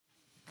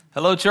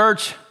Hello,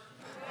 church.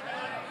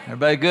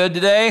 Everybody good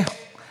today?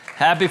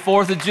 Happy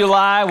 4th of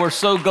July. We're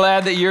so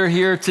glad that you're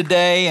here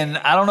today. And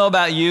I don't know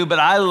about you, but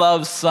I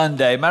love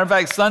Sunday. Matter of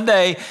fact,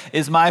 Sunday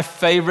is my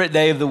favorite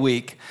day of the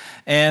week.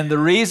 And the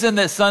reason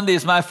that Sunday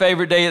is my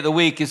favorite day of the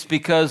week is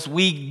because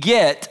we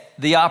get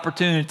the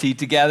opportunity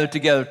to gather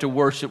together to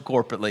worship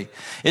corporately.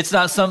 It's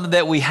not something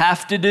that we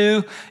have to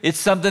do. It's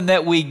something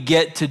that we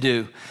get to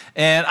do.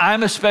 And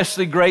I'm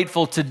especially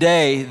grateful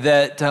today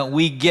that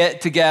we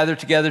get to gather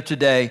together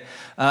today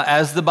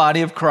as the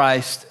body of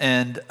Christ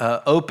and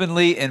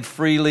openly and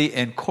freely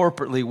and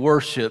corporately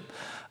worship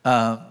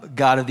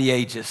God of the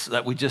ages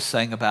that we just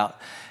sang about.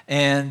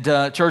 And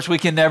church, we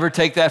can never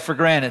take that for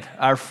granted.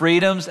 Our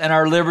freedoms and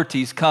our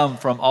liberties come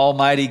from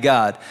Almighty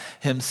God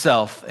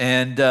Himself.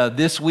 And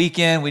this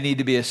weekend, we need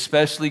to be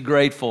especially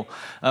grateful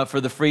for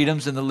the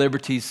freedoms and the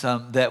liberties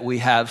that we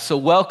have. So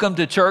welcome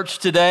to church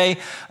today.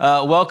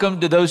 Welcome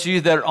to those of you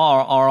that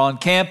are on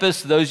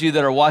campus, those of you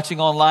that are watching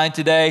online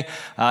today.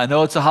 I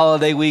know it's a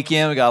holiday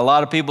weekend. We got a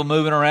lot of people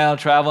moving around,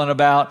 traveling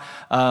about.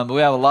 But we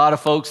have a lot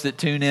of folks that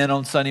tune in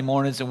on Sunday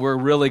mornings, and we're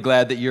really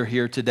glad that you're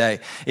here today.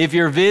 If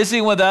you're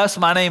visiting with us,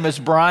 my name is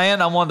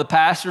Brian. I'm one of the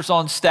pastors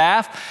on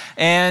staff,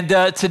 and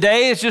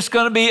today is just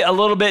going to be a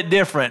little bit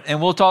different,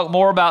 and we'll talk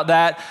more about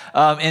that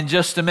in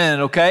just a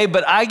minute, okay?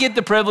 But I get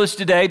the privilege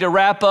today to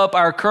wrap up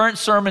our current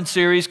sermon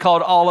series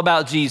called All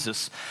About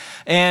Jesus.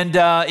 And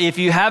if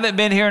you haven't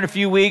been here in a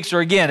few weeks, or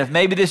again, if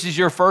maybe this is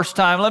your first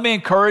time, let me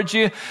encourage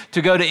you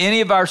to go to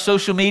any of our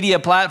social media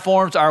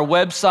platforms, our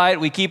website.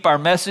 We keep our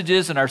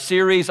messages and our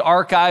series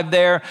archived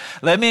there.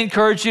 Let me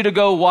encourage you to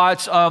go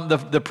watch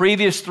the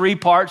previous 3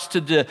 parts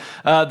to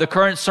the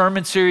current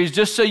sermon series,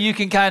 just so you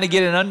can kind of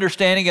get an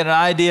understanding and an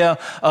idea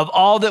of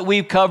all that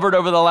we've covered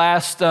over the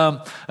last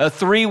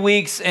 3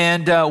 weeks.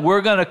 And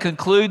we're going to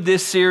conclude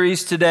this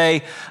series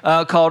today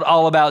called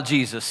All About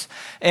Jesus.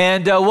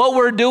 And what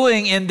we're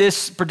doing in this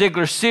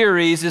particular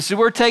series is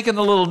we're taking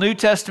the little New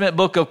Testament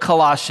book of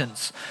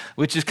Colossians,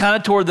 which is kind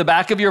of toward the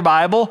back of your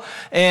Bible,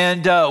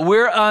 and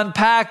we're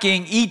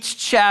unpacking each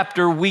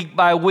chapter week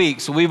by week.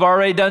 So we've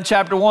already done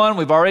chapter 1,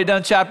 we've already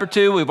done chapter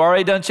 2, we've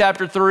already done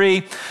chapter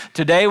 3.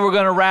 Today we're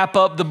going to wrap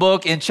up the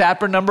book in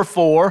chapter number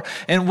 4.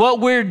 And what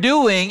we're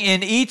doing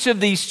in each of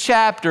these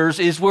chapters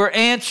is we're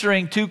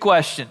answering 2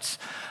 questions.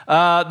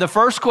 The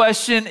first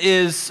question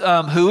is,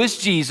 who is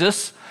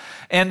Jesus?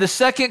 And the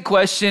second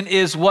question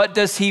is, what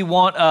does He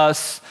want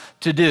us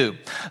to do?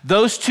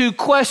 Those 2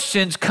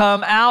 questions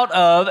come out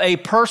of a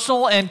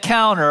personal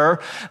encounter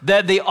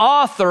that the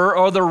author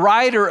or the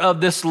writer of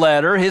this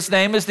letter, his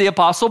name is the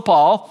Apostle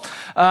Paul,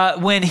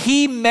 when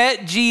he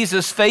met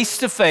Jesus face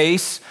to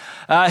face,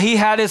 he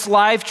had his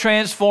life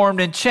transformed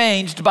and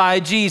changed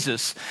by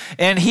Jesus.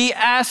 And he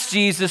asked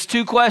Jesus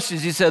 2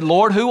 questions. He said,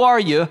 Lord, who are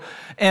you?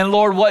 And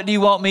Lord, what do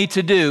you want me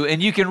to do?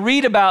 And you can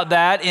read about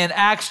that in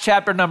Acts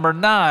chapter number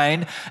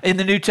 9 in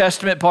the New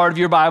Testament part of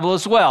your Bible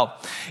as well.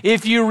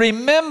 If you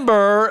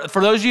remember,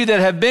 for those of you that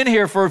have been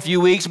here for a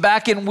few weeks,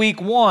 back in week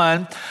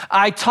 1,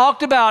 I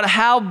talked about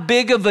how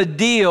big of a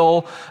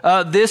deal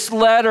this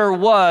letter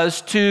was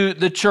to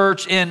the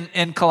church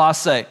in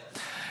Colossae.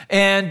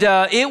 And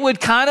it would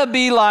kind of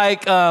be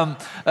like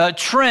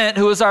Trent,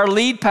 who is our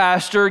lead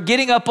pastor,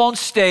 getting up on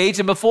stage,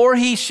 and before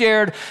he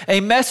shared a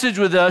message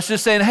with us,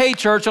 just saying, hey,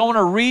 church, I want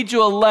to read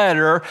you a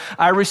letter.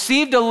 I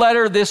received a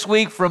letter this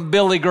week from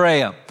Billy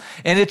Graham,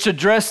 and it's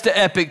addressed to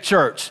Epic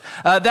Church.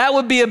 That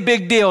would be a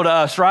big deal to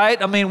us,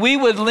 right? I mean, we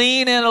would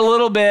lean in a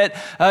little bit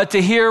to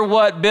hear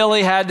what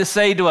Billy had to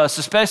say to us,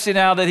 especially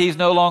now that he's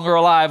no longer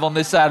alive on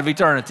this side of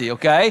eternity,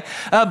 okay?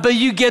 But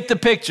you get the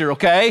picture,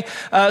 okay?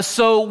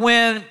 So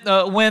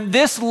when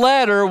this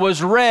letter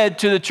was read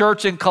to the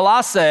church in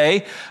Colossae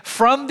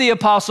from the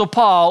Apostle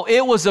Paul,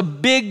 it was a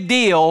big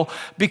deal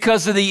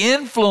because of the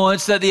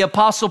influence that the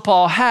Apostle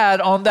Paul had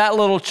on that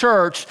little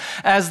church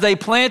as they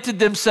planted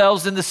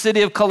themselves in the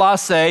city of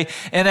Colossae,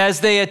 and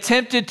as they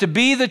attempted to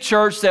be the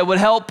church that would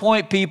help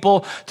point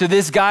people to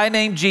this guy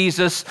named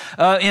Jesus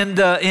in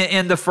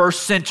the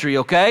first century,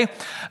 okay?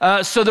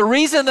 So the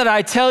reason that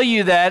I tell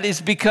you that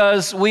is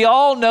because we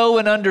all know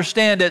and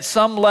understand at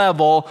some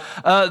level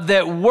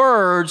that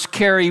words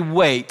carry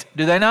weight.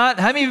 Do they not?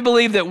 How many of you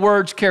believe that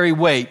words carry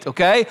weight,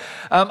 okay?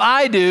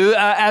 I do.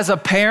 As a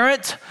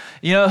parent,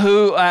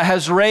 who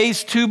has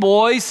raised 2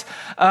 boys,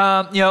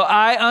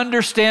 I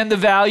understand the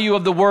value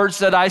of the words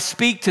that I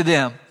speak to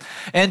them.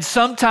 And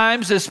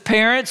sometimes as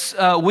parents,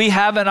 we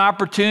have an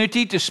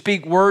opportunity to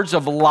speak words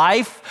of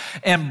life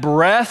and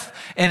breath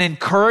and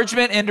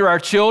encouragement into our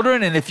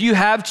children. And if you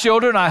have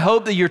children, I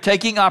hope that you're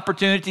taking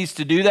opportunities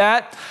to do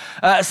that.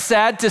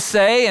 Sad to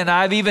say, and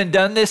I've even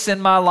done this in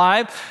my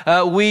life,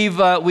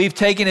 we've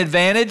taken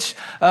advantage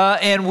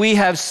and we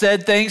have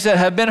said things that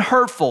have been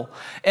hurtful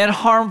and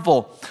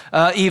harmful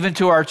even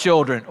to our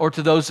children or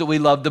to those that we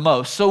love the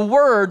most. So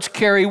words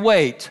carry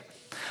weight.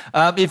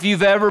 If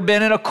you've ever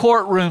been in a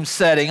courtroom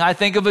setting, I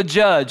think of a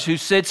judge who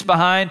sits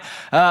behind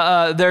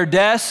their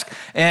desk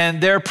and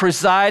they're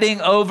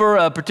presiding over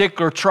a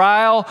particular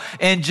trial.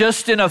 And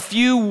just in a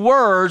few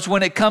words,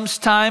 when it comes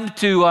time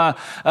to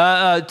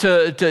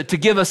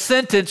give a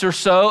sentence or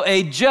so,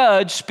 a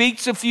judge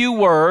speaks a few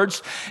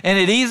words, and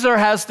it either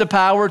has the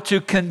power to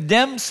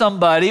condemn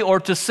somebody or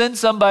to send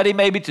somebody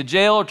maybe to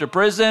jail or to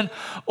prison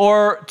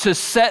or to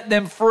set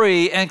them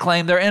free and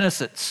claim their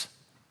innocence.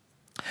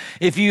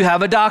 If you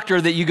have a doctor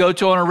that you go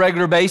to on a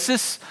regular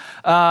basis,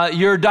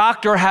 your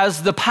doctor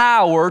has the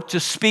power to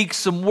speak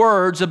some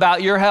words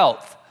about your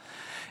health.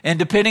 And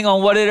depending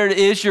on what it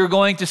is you're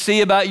going to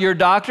see about your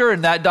doctor,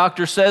 and that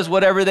doctor says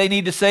whatever they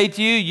need to say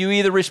to you, you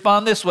either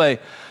respond this way,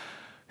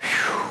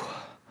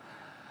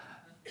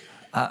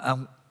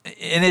 and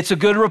it's a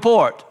good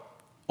report,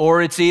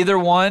 or it's either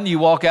one, you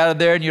walk out of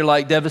there and you're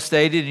like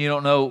devastated and you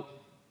don't know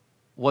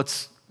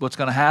what's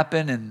going to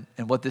happen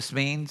and what this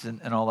means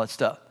and all that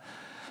stuff.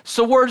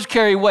 So words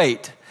carry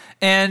weight.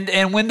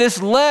 And when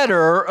this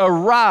letter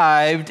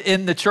arrived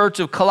in the church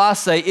of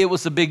Colossae, it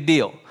was a big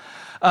deal.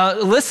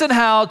 Listen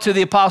how to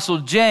the Apostle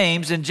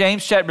James in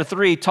James chapter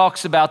 3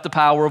 talks about the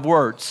power of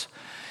words.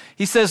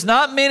 He says,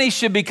 "Not many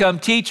should become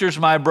teachers,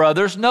 my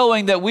brothers,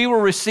 knowing that we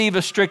will receive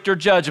a stricter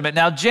judgment."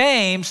 Now,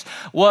 James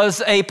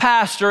was a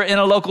pastor in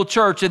a local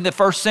church in the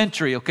first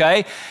century,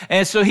 okay?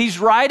 And so he's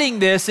writing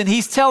this and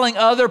he's telling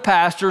other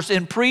pastors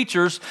and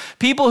preachers,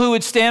 people who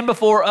would stand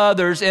before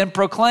others and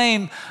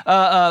proclaim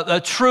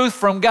a truth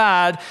from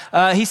God.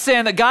 He's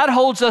saying that God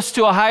holds us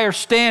to a higher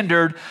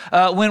standard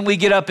when we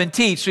get up and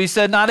teach. So he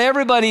said, not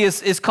everybody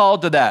is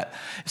called to that.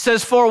 He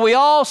says, "For we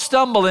all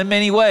stumble in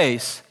many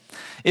ways.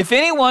 If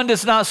anyone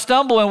does not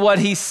stumble in what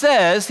he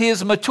says, he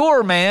is a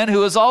mature man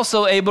who is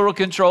also able to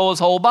control his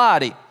whole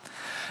body.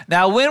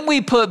 Now, when we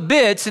put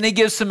bits," and he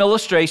gives some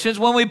illustrations,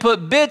 "when we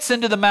put bits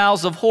into the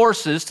mouths of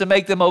horses to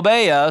make them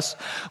obey us,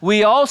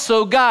 we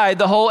also guide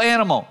the whole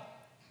animal."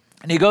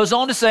 And he goes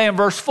on to say in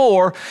verse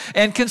 4,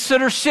 "And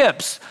consider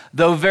ships,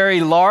 though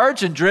very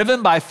large and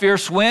driven by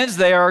fierce winds,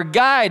 they are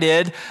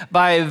guided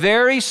by a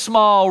very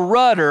small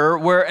rudder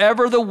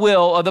wherever the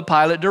will of the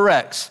pilot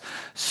directs.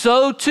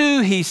 So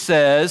too," he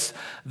says,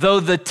 "though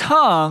the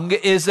tongue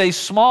is a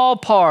small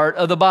part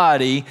of the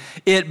body,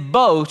 it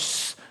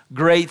boasts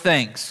great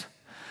things.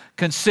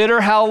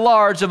 Consider how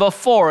large of a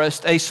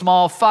forest a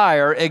small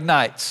fire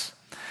ignites.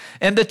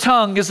 And the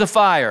tongue is a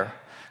fire.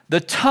 The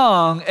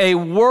tongue, a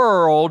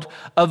world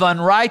of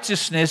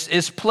unrighteousness,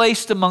 is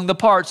placed among the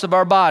parts of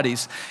our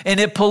bodies, and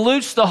it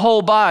pollutes the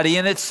whole body,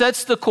 and it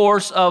sets the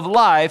course of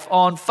life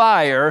on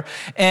fire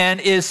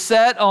and is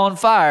set on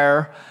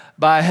fire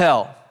by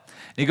hell."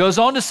 He goes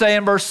on to say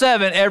in verse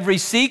 7, "Every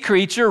sea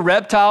creature,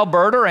 reptile,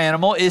 bird, or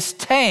animal is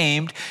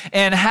tamed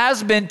and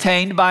has been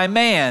tamed by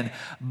man,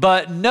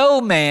 but no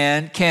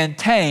man can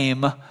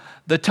tame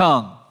the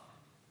tongue.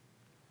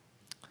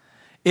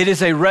 It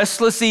is a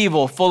restless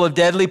evil full of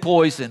deadly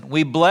poison.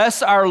 We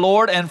bless our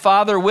Lord and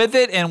Father with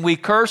it, and we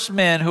curse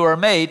men who are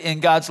made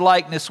in God's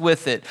likeness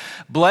with it.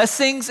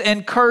 Blessings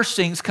and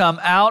cursings come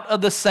out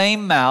of the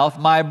same mouth.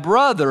 My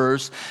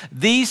brothers,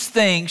 these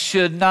things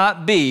should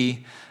not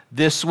be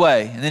this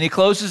way." And then he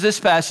closes this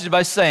passage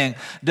by saying,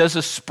 "Does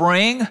a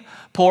spring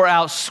pour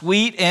out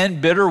sweet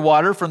and bitter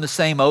water from the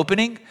same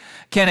opening?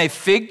 Can a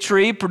fig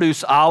tree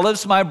produce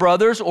olives, my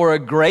brothers, or a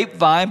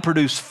grapevine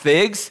produce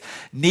figs?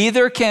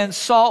 Neither can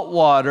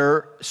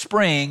saltwater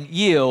spring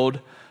yield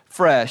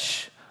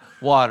fresh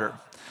water."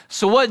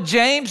 So what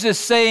James is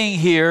saying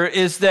here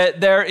is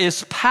that there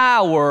is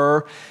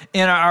power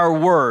in our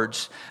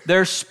words.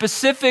 There's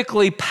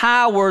specifically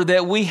power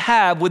that we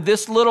have with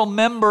this little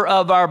member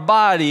of our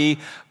body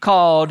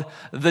called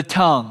the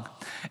tongue.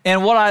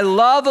 And what I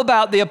love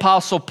about the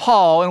Apostle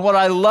Paul and what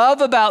I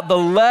love about the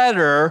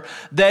letter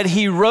that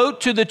he wrote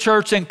to the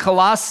church in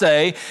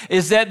Colossae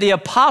is that the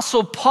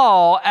Apostle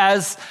Paul,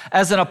 as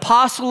an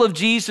apostle of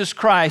Jesus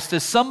Christ,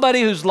 as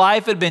somebody whose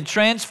life had been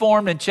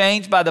transformed and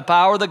changed by the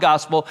power of the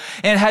gospel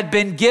and had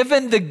been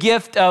given the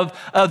gift of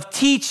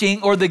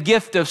teaching or the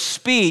gift of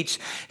speech,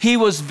 he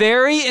was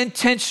very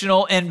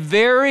intentional and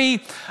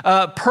very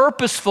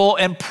purposeful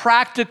and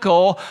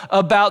practical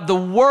about the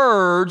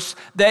words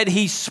that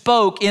he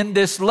spoke in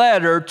this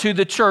letter to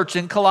the church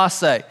in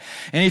Colossae.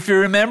 And if you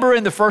remember,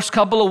 in the first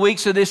couple of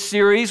weeks of this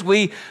series,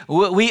 we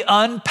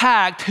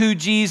unpacked who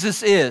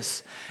Jesus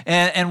is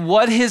and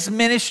what his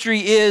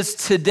ministry is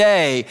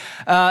today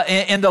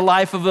in the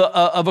life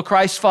of a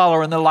Christ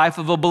follower, in the life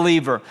of a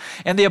believer.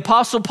 And the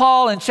Apostle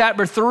Paul in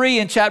chapter 3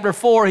 and chapter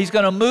 4, he's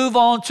going to move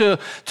on to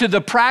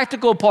the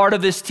practical part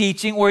of his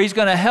teaching, where he's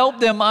going to help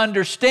them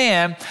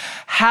understand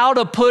how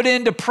to put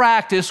into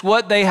practice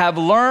what they have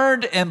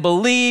learned and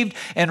believed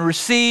and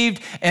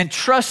received and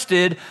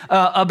trusted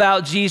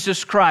about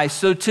Jesus Christ.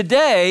 So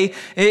today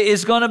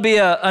is going to be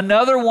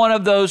another one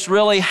of those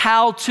really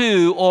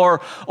how-to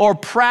or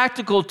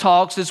practical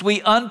talks as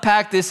we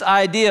unpack this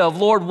idea of,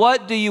 Lord,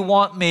 what do you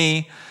want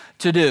me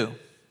to do?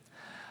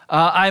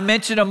 I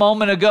mentioned a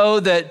moment ago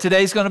that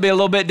today's going to be a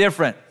little bit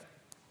different.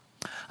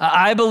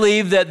 I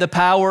believe that the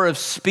power of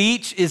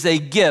speech is a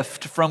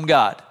gift from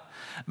God.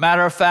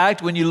 Matter of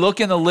fact, when you look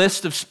in the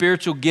list of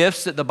spiritual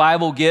gifts that the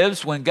Bible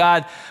gives, when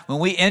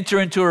we enter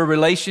into a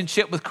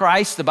relationship with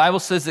Christ, the Bible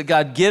says that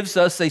God gives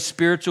us a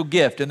spiritual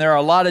gift. And there are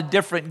a lot of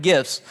different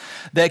gifts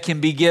that can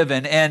be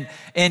given.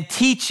 And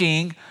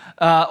teaching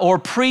or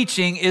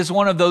preaching is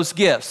one of those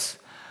gifts.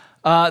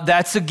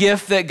 That's a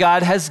gift that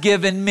God has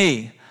given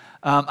me.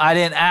 I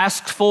didn't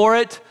ask for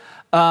it.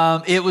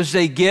 It was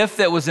a gift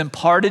that was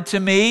imparted to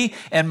me,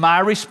 and my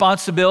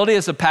responsibility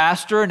as a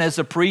pastor and as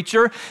a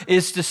preacher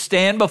is to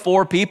stand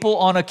before people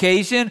on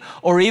occasion,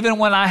 or even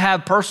when I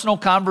have personal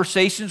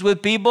conversations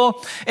with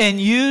people,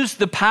 and use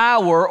the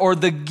power or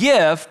the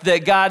gift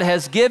that God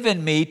has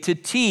given me to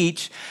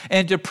teach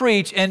and to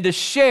preach and to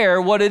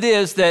share what it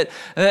is that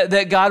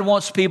God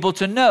wants people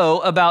to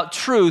know about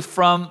truth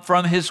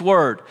from His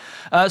Word.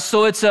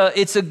 So it's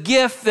a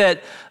gift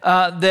that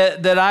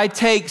I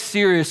take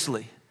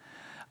seriously.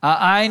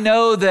 I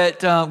know that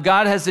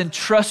God has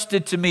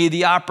entrusted to me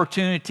the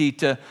opportunity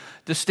to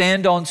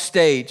stand on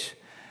stage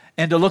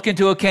and to look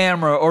into a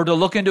camera or to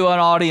look into an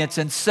audience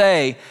and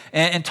say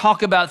and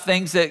talk about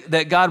things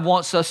that God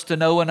wants us to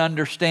know and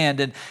understand.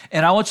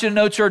 And I want you to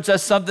know, church,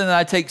 that's something that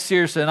I take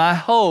seriously. And I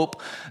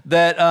hope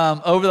that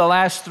over the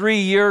last 3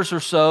 years or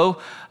so,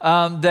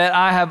 that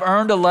I have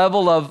earned a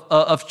level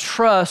of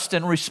trust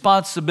and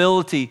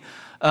responsibility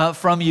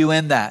from you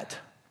in that.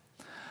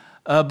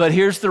 But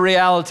here's the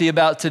reality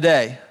about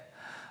today.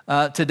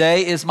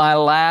 Today is my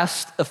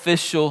last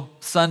official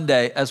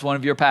Sunday as one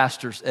of your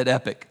pastors at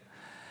Epic.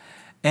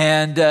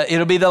 And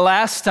it'll be the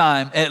last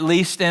time, at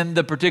least in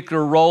the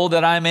particular role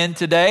that I'm in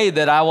today,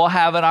 that I will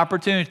have an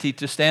opportunity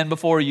to stand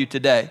before you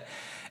today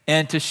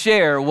and to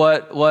share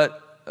what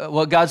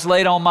God's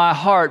laid on my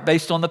heart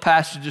based on the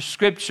passage of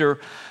Scripture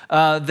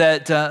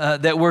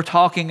that we're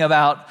talking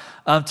about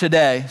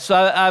today. So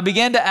I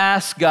began to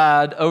ask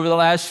God over the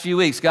last few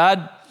weeks,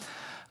 God,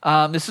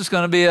 this is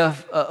going to be a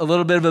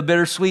little bit of a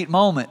bittersweet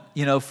moment,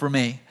 for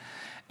me.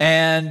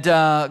 And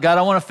God,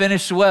 I want to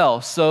finish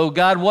well. So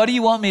God, what do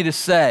you want me to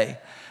say?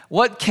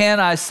 What can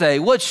I say?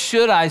 What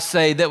should I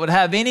say that would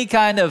have any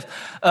kind of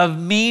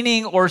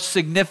meaning or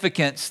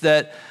significance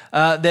that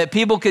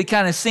people could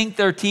kind of sink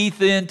their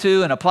teeth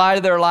into and apply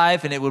to their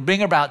life, and it would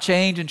bring about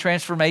change and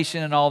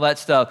transformation and all that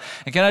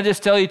stuff? And can I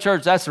just tell you,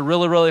 church, that's a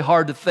really, really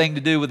hard thing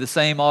to do with the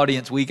same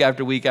audience week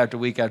after week after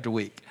week after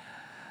week.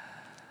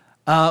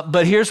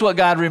 But here's what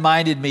God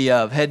reminded me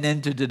of heading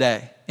into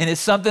today. And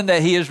it's something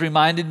that He has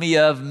reminded me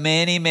of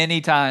many,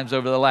 many times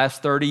over the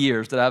last 30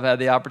 years that I've had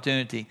the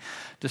opportunity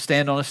to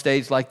stand on a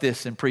stage like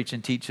this and preach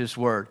and teach His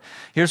Word.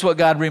 Here's what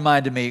God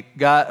reminded me.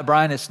 God,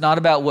 Brian, it's not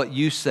about what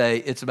you say,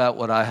 it's about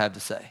what I have to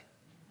say.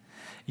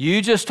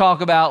 You just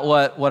talk about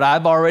what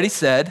I've already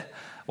said,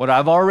 what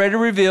I've already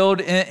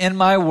revealed in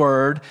my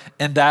Word,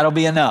 and that'll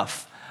be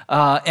enough.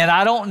 And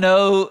I don't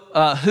know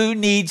who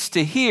needs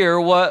to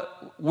hear what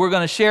we're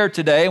going to share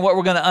today and what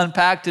we're going to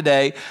unpack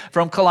today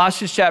from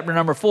Colossians chapter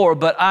number 4.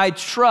 But I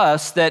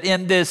trust that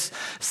in this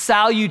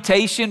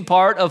salutation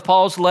part of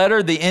Paul's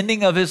letter, the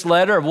ending of his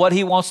letter of what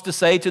he wants to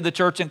say to the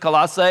church in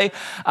Colossae,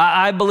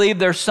 I believe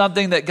there's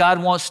something that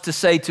God wants to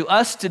say to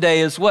us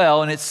today as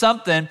well. And it's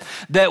something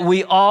that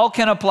we all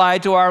can apply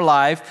to our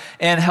life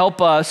and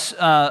help us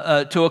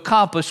to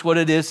accomplish what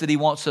it is that He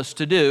wants us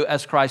to do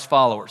as Christ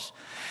followers.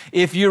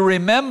 If you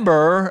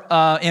remember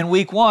in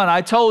week 1,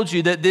 I told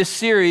you that this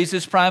series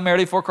is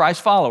primarily for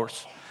Christ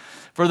followers.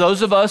 For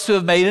those of us who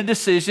have made a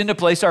decision to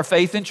place our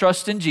faith and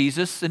trust in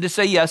Jesus and to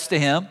say yes to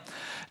Him,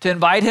 to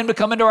invite Him to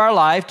come into our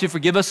life, to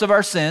forgive us of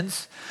our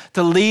sins,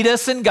 to lead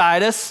us and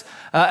guide us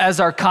as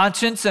our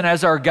conscience and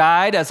as our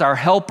guide, as our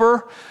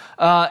helper,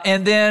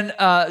 and then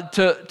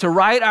to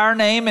write our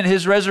name in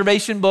His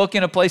reservation book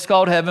in a place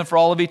called heaven for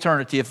all of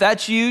eternity. If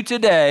that's you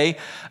today,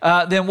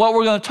 then what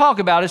we're going to talk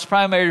about is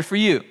primarily for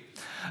you.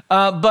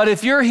 But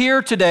if you're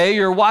here today,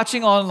 you're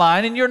watching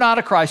online, and you're not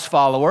a Christ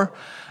follower,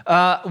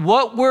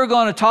 what we're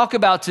going to talk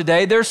about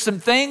today, there's some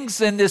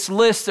things in this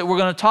list that we're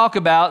going to talk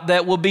about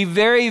that will be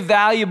very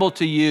valuable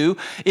to you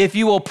if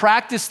you will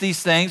practice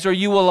these things or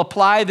you will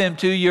apply them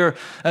to your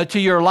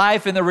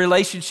life and the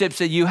relationships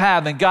that you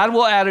have. And God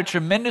will add a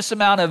tremendous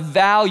amount of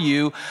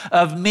value,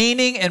 of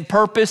meaning and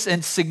purpose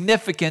and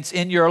significance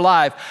in your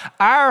life.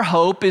 Our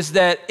hope is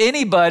that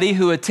anybody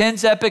who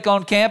attends Epic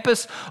on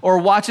campus or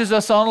watches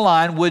us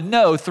online would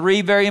know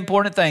 3 very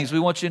important things. We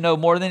want you to know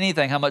more than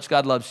anything how much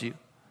God loves you.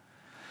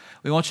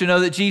 We want you to know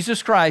that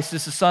Jesus Christ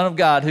is the Son of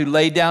God who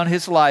laid down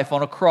His life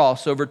on a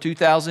cross over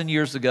 2,000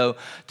 years ago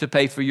to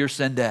pay for your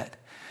sin debt.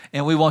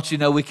 And we want you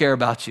to know we care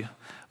about you.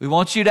 We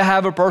want you to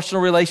have a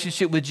personal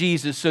relationship with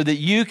Jesus so that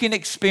you can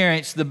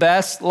experience the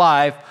best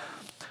life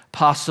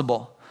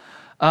possible.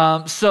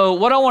 So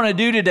what I want to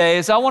do today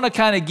is I want to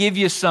kind of give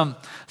you some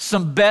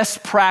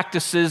best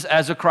practices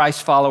as a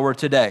Christ follower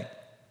today.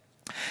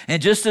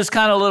 And just as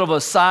kind of a little of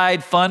a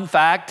side fun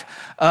fact,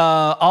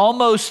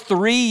 almost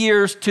 3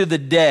 years to the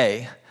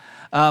day,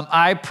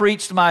 I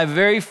preached my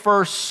very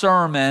first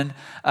sermon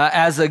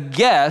as a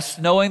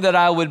guest, knowing that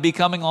I would be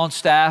coming on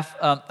staff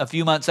a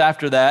few months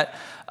after that,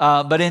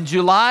 But in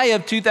July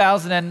of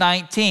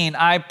 2019,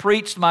 I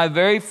preached my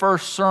very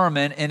first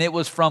sermon, and it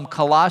was from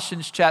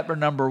Colossians chapter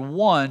number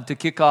 1 to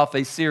kick off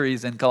a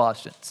series in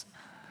Colossians.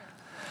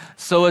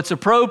 So it's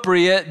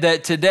appropriate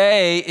that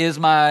today is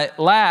my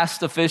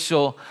last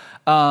official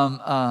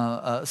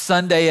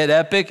Sunday at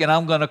Epic, and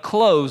I'm going to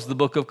close the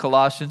book of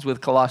Colossians with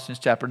Colossians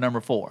chapter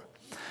number 4.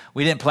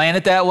 We didn't plan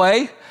it that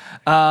way.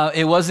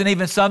 It wasn't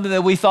even something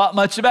that we thought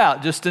much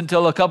about just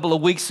until a couple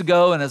of weeks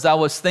ago. And as I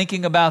was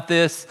thinking about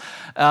this,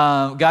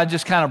 God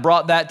just kind of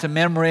brought that to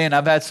memory. And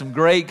I've had some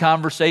great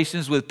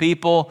conversations with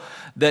people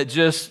that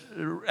just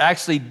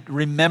actually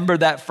remember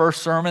that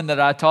first sermon that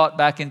I taught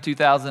back in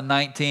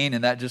 2019.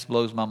 And that just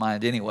blows my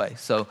mind anyway.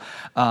 So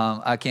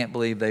I can't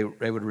believe they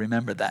would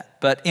remember that.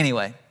 But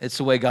anyway, it's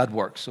the way God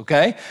works,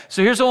 okay?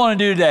 So here's what I want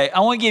to do today. I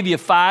want to give you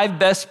 5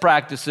 best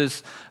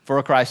practices for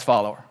a Christ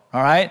follower.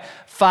 All right?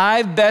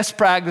 5 best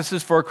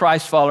practices for a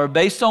Christ follower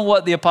based on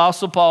what the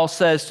Apostle Paul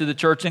says to the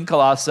church in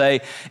Colossae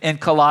in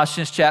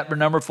Colossians chapter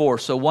number 4.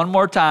 So one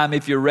more time,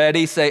 if you're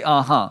ready, say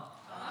uh-huh.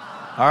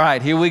 All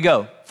right, here we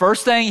go.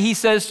 First thing he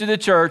says to the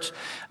church,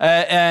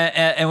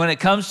 and when it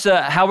comes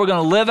to how we're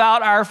going to live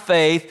out our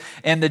faith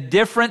and the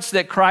difference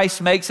that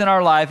Christ makes in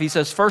our life, he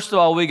says, first of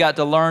all, we got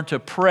to learn to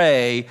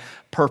pray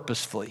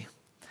purposefully.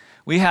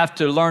 We have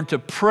to learn to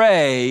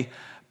pray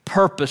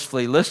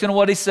purposefully. Listen to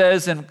what he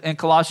says in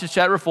Colossians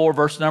chapter 4,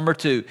 verse number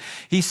 2.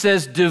 He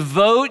says,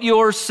 devote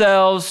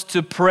yourselves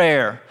to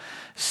prayer.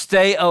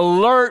 Stay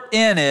alert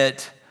in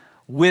it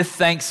with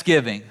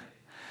thanksgiving.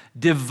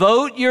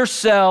 Devote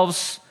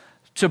yourselves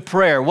to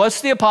prayer.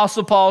 What's the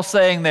Apostle Paul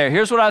saying there?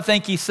 Here's what I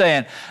think he's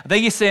saying. I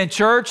think he's saying,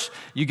 church,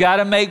 you got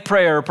to make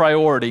prayer a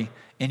priority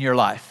in your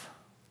life.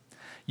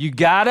 You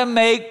got to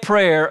make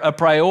prayer a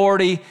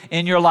priority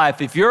in your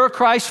life. If you're a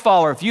Christ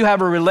follower, if you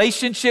have a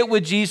relationship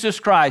with Jesus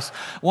Christ,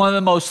 one of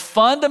the most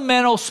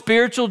fundamental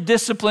spiritual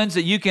disciplines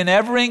that you can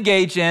ever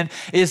engage in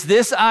is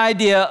this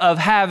idea of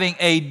having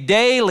a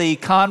daily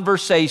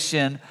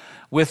conversation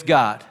with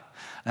God.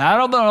 Now, I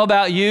don't know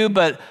about you,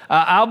 but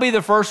I'll be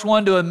the first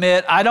one to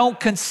admit I don't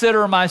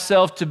consider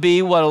myself to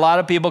be what a lot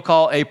of people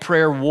call a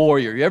prayer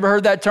warrior. You ever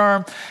heard that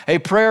term? A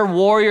prayer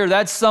warrior,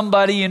 that's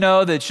somebody, you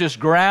know, that's just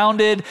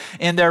grounded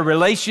in their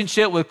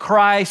relationship with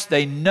Christ.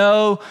 They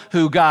know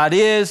who God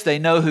is. They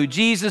know who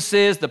Jesus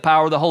is, the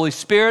power of the Holy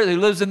Spirit who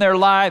lives in their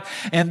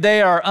life, and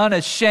they are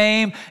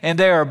unashamed, and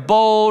they are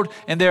bold,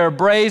 and they are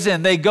brazen,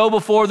 and they go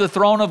before the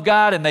throne of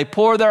God, and they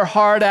pour their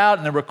heart out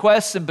in the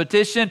requests and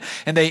petition,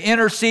 and they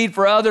intercede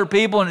for other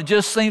people. And it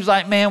just seems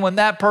like, man, when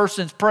that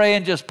person's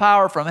praying, just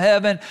power from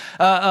heaven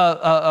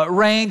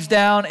rains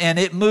down and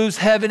it moves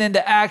heaven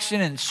into action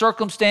and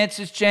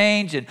circumstances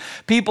change and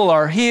people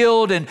are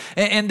healed and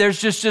there's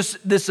just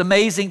this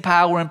amazing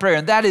power in prayer.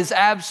 And that is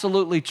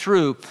absolutely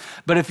true.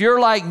 But if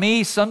you're like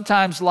me,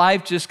 sometimes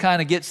life just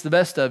kind of gets the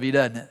best of you,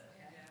 doesn't it?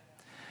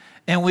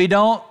 And we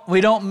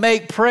don't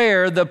make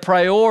prayer the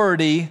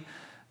priority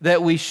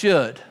that we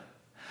should.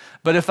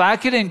 But if I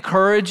could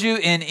encourage you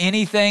in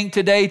anything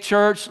today,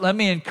 church, let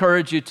me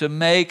encourage you to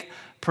make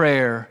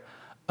prayer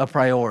a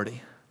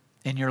priority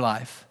in your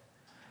life.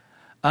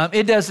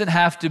 It doesn't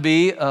have to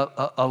be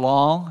a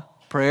long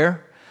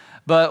prayer.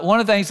 But one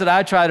of the things that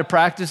I try to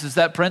practice is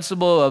that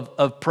principle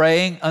of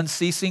praying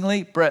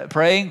unceasingly,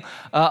 praying,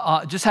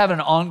 just having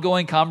an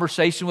ongoing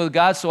conversation with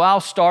God. So I'll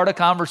start a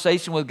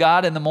conversation with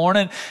God in the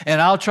morning, and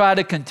I'll try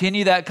to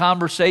continue that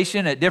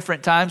conversation at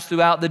different times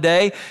throughout the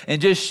day and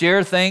just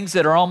share things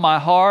that are on my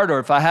heart, or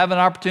if I have an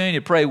opportunity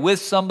to pray with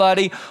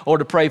somebody or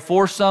to pray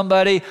for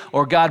somebody,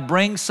 or God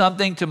brings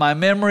something to my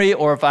memory,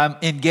 or if I'm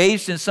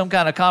engaged in some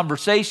kind of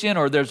conversation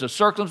or there's a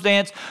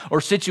circumstance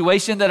or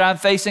situation that I'm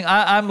facing,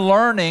 I'm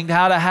learning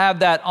how to have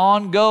that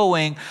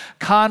ongoing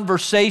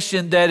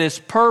conversation that is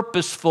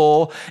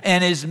purposeful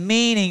and is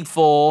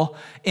meaningful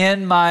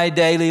in my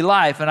daily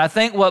life. And I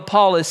think what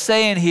Paul is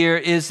saying here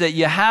is that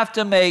you have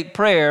to make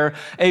prayer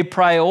a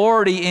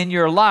priority in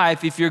your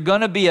life if you're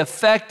going to be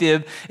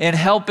effective in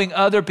helping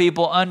other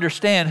people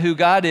understand who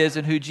God is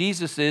and who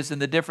Jesus is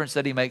and the difference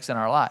that he makes in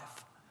our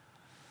life.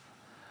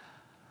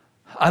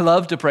 I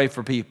love to pray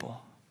for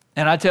people.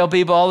 And I tell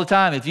people all the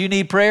time, if you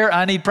need prayer,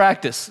 I need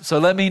practice. So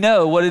let me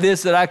know what it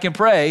is that I can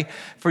pray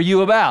for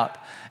you about.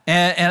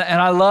 And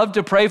I love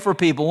to pray for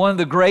people. One of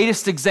the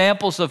greatest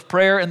examples of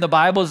prayer in the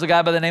Bible is a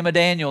guy by the name of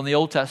Daniel in the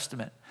Old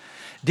Testament.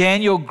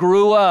 Daniel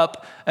grew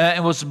up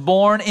and was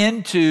born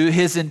into,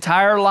 his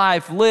entire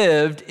life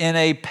lived in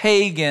a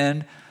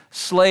pagan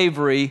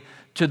slavery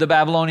to the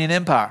Babylonian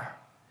Empire.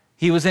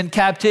 He was in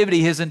captivity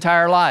his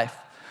entire life,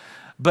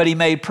 but he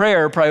made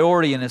prayer a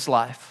priority in his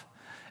life.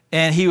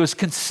 And he was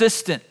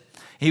consistent.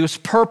 He was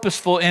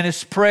purposeful in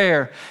his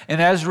prayer.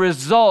 And as a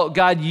result,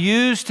 God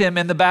used him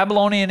in the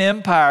Babylonian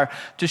Empire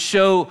to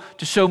show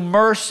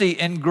mercy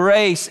and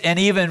grace and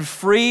even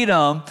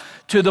freedom,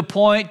 to the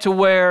point to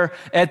where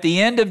at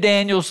the end of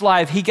Daniel's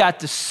life, he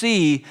got to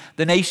see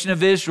the nation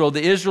of Israel,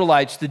 the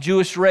Israelites, the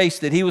Jewish race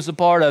that he was a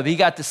part of. He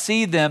got to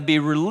see them be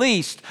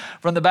released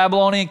from the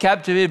Babylonian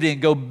captivity and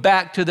go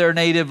back to their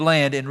native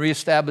land and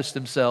reestablish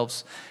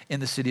themselves in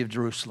the city of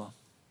Jerusalem.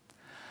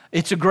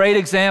 It's a great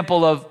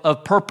example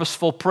of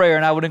purposeful prayer,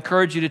 and I would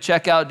encourage you to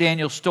check out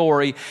Daniel's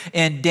story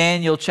in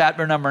Daniel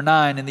chapter number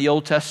 9 in the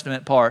Old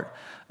Testament part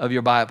of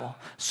your Bible.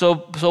 So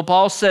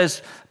Paul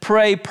says,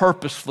 pray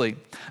purposefully.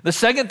 The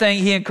second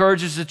thing he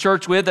encourages the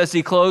church with as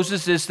he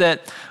closes is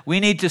that we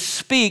need to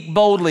speak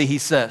boldly, he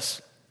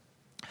says.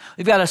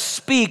 We've got to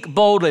speak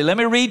boldly. Let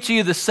me read to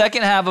you the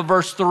second half of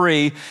verse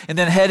 3 and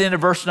then head into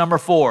verse number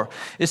 4.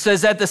 It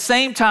says, at the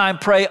same time,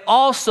 pray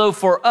also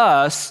for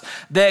us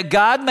that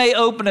God may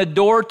open a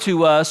door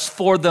to us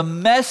for the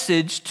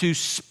message to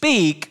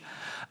speak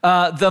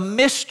the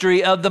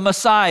mystery of the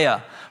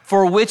Messiah,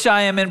 for which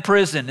I am in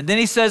prison. And then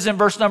he says in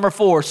verse number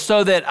 4,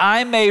 so that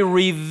I may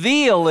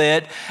reveal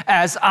it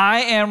as I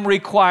am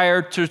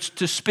required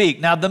to speak.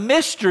 Now, the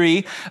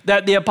mystery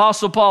that the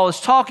Apostle Paul is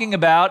talking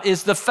about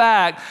is the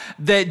fact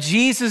that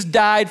Jesus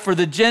died for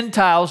the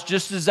Gentiles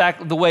just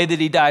exactly the way that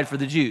he died for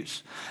the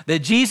Jews. That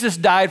Jesus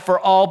died for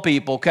all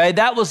people, okay?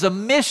 That was a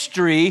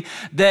mystery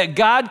that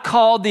God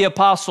called the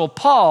Apostle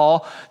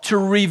Paul to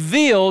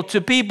reveal to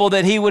people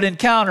that he would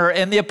encounter.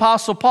 And the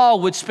Apostle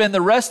Paul would spend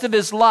the rest of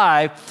his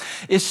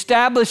life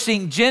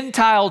establishing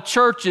Gentile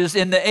churches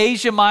in the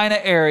Asia Minor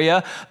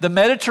area, the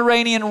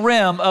Mediterranean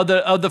rim of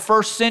the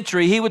first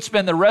century. He would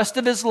spend the rest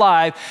of his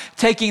life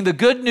taking the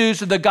good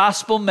news of the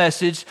gospel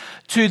message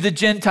to the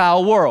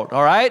Gentile world,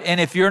 all right? And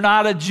if you're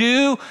not a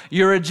Jew,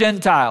 you're a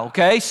Gentile,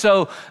 okay?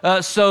 So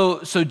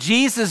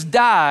Jesus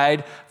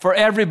died for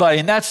everybody,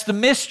 and that's the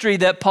mystery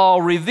that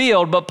Paul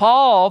revealed. But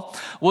Paul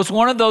was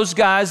one of those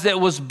guys that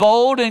was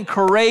bold and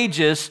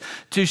courageous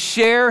to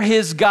share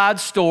his God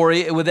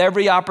story with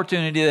every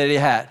opportunity that he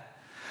had.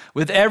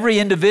 With every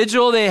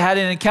individual they had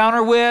an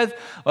encounter with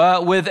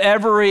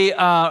every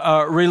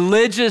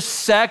religious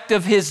sect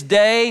of his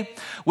day,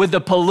 with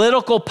the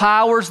political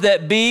powers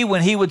that be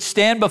when he would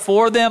stand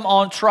before them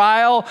on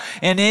trial,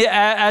 and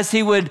as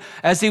he would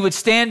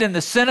stand in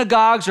the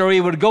synagogues or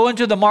he would go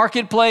into the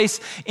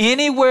marketplace,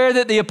 anywhere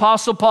that the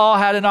Apostle Paul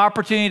had an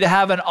opportunity to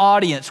have an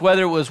audience,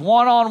 whether it was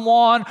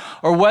one-on-one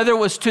or whether it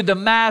was to the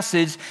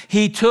masses,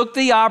 he took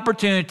the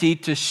opportunity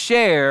to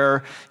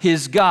share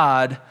his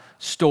God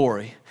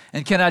story.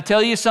 And can I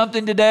tell you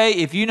something today?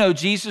 If you know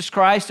Jesus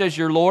Christ as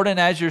your Lord and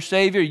as your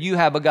Savior, you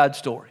have a God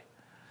story.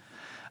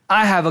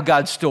 I have a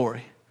God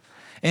story.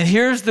 And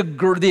here's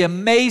the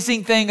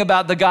amazing thing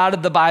about the God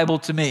of the Bible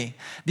to me.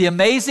 The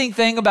amazing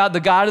thing about the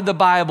God of the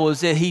Bible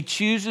is that he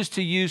chooses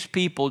to use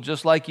people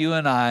just like you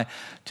and I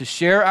to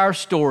share our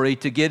story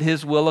to get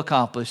his will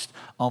accomplished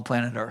on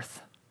planet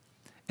Earth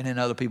and in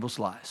other people's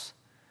lives.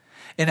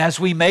 And as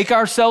we make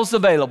ourselves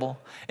available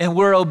and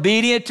we're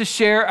obedient to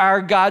share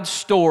our God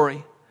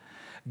story,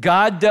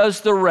 God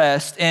does the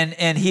rest,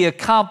 and he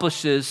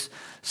accomplishes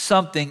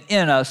something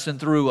in us and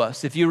through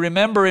us. If you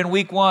remember in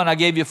week 1, I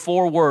gave you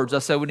 4 words. I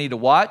said we need to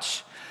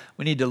watch,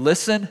 we need to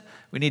listen,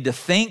 we need to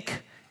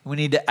think, we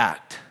need to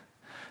act.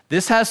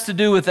 This has to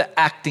do with the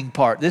acting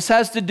part. This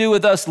has to do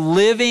with us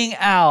living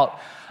out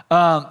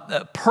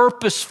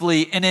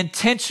purposefully and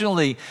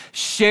intentionally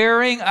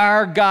sharing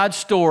our God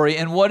story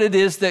and what it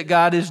is that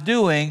God is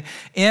doing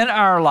in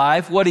our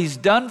life, what he's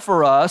done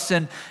for us,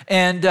 and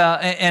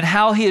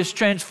how he is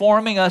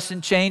transforming us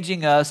and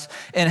changing us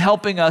and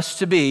helping us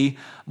to be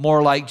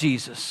more like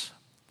Jesus.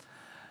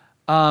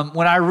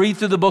 When I read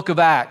through the book of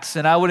Acts,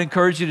 and I would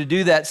encourage you to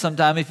do that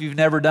sometime if you've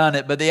never done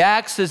it, but the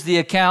Acts is the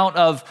account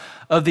of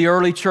the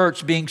early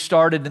church being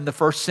started in the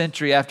first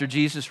century after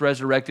Jesus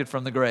resurrected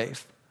from the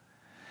grave.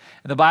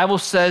 And the Bible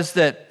says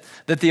that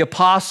the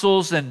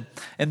apostles and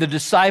the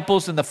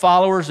disciples and the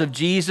followers of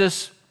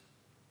Jesus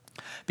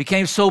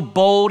became so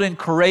bold and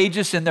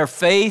courageous in their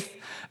faith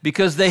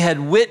because they had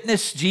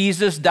witnessed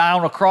Jesus die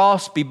on a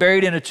cross, be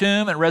buried in a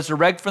tomb, and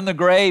resurrect from the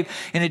grave.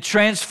 And it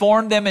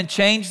transformed them and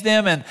changed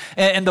them.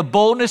 And the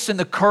boldness and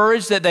the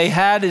courage that they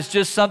had is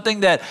just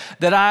something that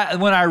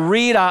when I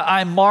read,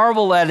 I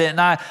marvel at it. And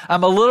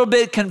I'm a little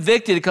bit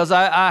convicted because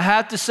I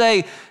have to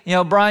say,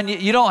 Brian,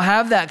 you don't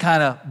have that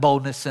kind of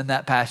boldness and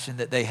that passion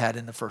that they had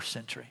in the first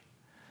century.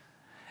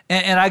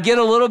 And I get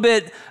a little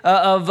bit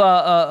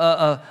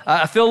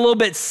I feel a little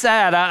bit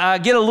sad. I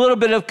get a little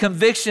bit of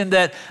conviction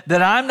that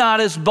I'm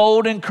not as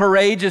bold and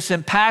courageous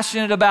and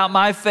passionate about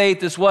my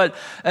faith as what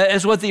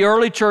the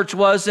early church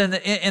was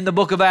in the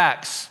book of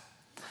Acts.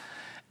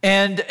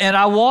 And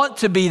I want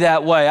to be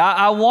that way.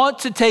 I want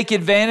to take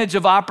advantage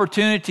of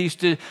opportunities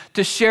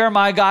to share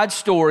my God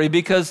story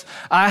because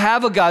I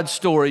have a God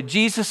story.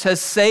 Jesus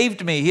has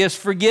saved me. He has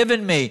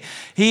forgiven me.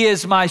 He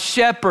is my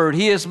shepherd.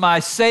 He is my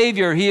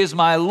Savior. He is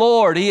my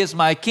Lord. He is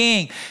my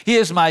King. He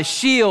is my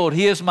shield.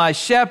 He is my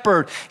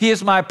shepherd. He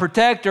is my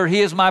protector. He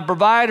is my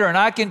provider. And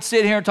I can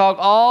sit here and talk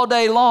all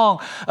day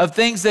long of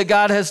things that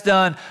God has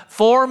done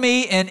for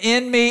me and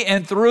in me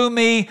and through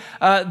me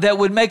that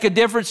would make a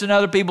difference in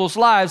other people's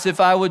lives if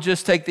I would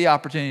just take the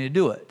opportunity to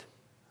do it.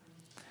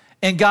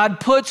 And God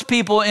puts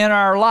people in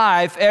our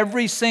life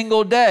every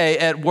single day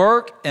at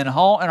work, in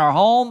our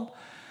home,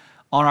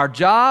 on our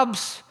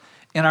jobs,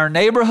 in our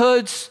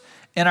neighborhoods,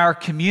 in our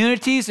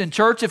communities and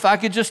church, if I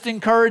could just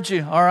encourage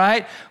you, all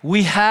right?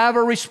 We have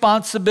a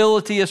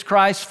responsibility as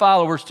Christ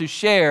followers to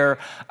share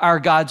our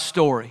God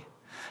story,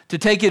 to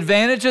take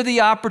advantage of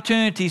the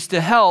opportunities to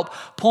help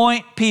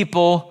point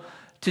people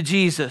to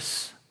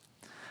Jesus,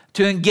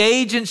 to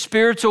engage in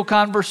spiritual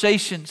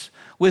conversations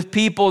with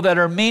people that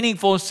are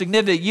meaningful and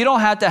significant. You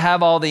don't have to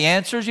have all the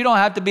answers. You don't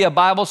have to be a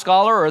Bible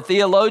scholar or a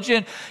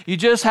theologian. You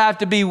just have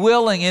to be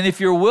willing. And if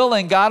you're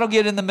willing, God will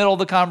get in the middle of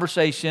the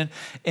conversation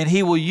and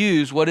He will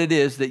use what it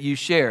is that you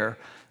share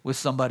with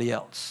somebody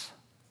else.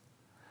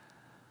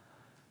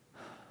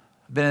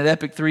 I've been at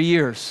Epic 3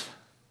 years.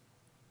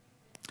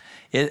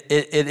 It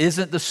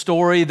isn't the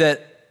story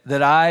that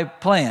I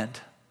planned.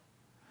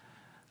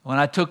 When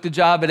I took the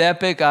job at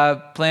Epic, I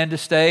planned to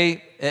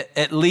stay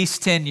at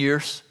least 10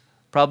 years.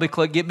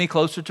 Probably get me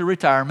closer to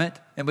retirement,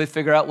 and we'd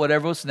figure out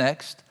whatever was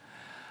next.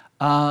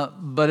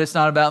 But it's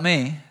not about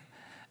me,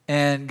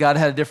 and God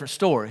had a different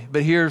story.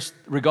 But here's,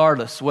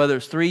 regardless, whether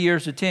it's 3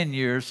 years or 10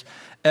 years,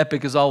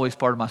 Epic is always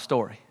part of my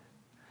story.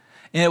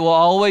 And it will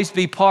always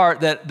be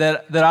part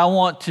that I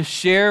want to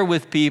share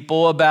with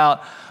people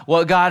about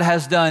what God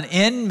has done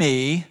in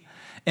me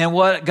and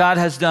what God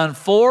has done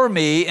for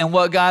me and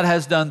what God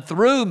has done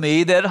through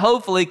me that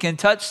hopefully can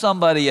touch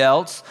somebody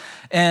else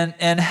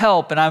and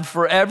help. And I'm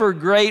forever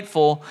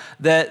grateful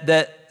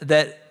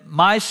that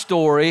my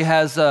story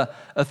has a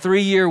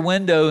 3-year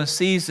window and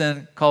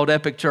season called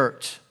Epic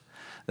Church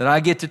that I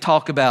get to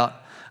talk about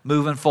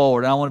moving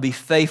forward. I want to be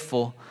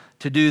faithful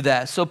to do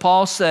that. So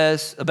Paul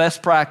says a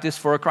best practice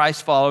for a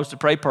Christ follower is to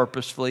pray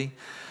purposefully,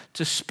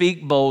 to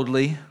speak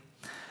boldly.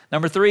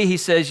 Number 3, he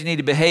says you need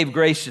to behave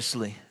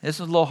graciously. This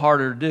is a little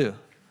harder to do.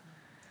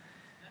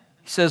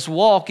 He says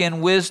walk in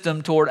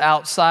wisdom toward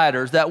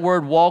outsiders. That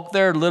word walk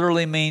there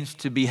literally means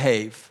to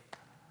behave.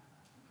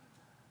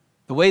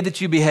 The way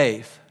that you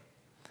behave.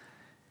 He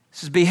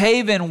says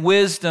behave in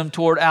wisdom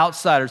toward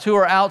outsiders. Who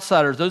are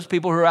outsiders? Those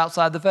people who are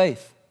outside the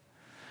faith.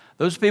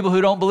 Those people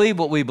who don't believe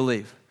what we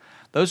believe.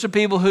 Those are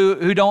people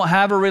who don't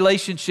have a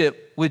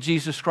relationship with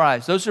Jesus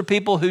Christ. Those are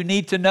people who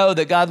need to know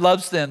that God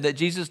loves them, that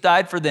Jesus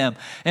died for them,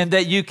 and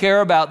that you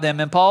care about them.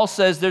 And Paul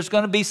says there's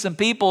going to be some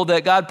people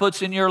that God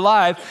puts in your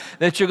life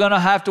that you're going to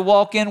have to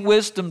walk in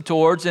wisdom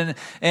towards. And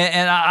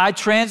I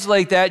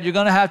translate that, you're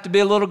going to have to be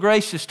a little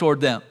gracious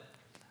toward them.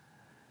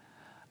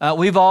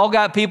 We've all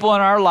got people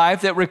in our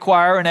life that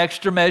require an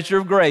extra measure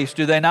of grace,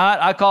 do they not?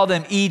 I call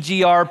them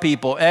EGR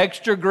people,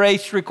 extra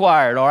grace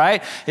required, all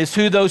right? It's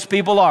who those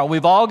people are.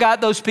 We've all got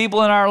those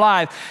people in our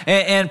life.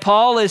 And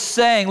Paul is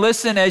saying,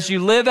 listen, as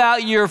you live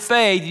out your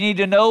faith, you need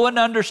to know and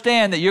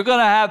understand that you're going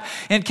to have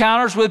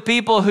encounters with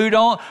people who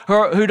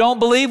don't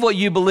believe what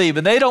you believe,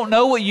 and they don't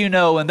know what you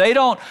know, and they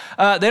don't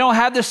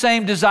have the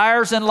same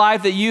desires in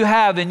life that you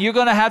have, and you're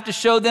going to have to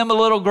show them a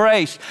little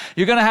grace.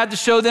 You're going to have to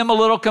show them a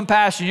little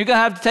compassion. You're going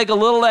to have to take a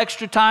little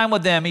extra time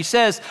with them. He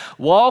says,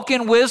 walk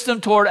in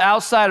wisdom toward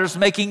outsiders,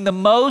 making the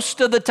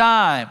most of the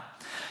time.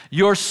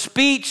 Your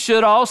speech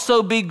should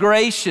also be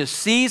gracious,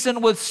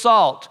 seasoned with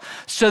salt,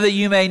 so that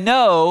you may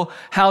know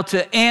how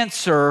to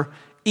answer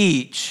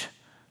each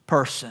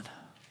person.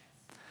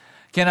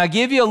 Can I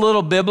give you a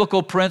little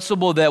biblical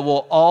principle that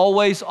will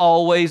always,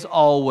 always,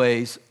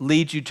 always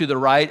lead you to the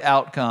right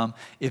outcome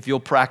if you'll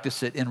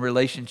practice it in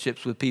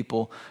relationships with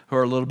people who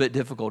are a little bit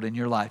difficult in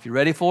your life? You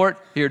ready for it?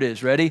 Here it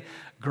is. Ready?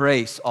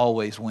 Grace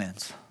always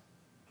wins.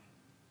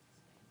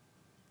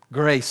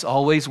 Grace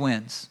always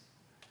wins.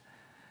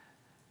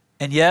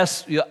 And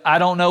yes, I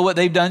don't know what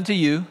they've done to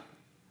you.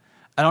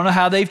 I don't know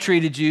how they've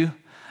treated you.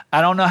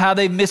 I don't know how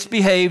they've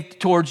misbehaved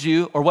towards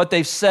you or what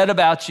they've said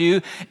about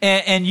you.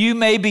 And you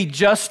may be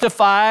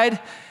justified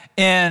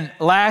in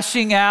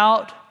lashing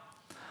out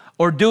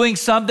or doing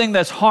something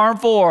that's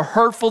harmful or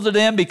hurtful to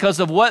them because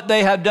of what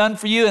they have done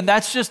for you. And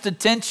that's just a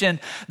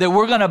tension that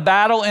we're going to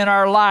battle in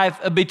our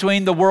life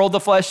between the world, the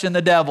flesh, and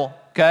the devil.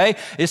 Okay?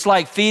 It's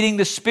like feeding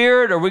the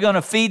spirit, or we're going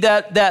to feed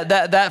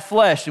that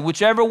flesh. And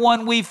whichever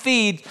one we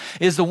feed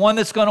is the one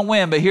that's going to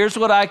win. But here's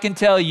what I can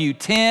tell you.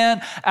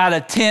 10 out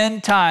of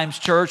 10 times,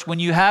 church, when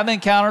you have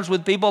encounters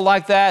with people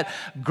like that,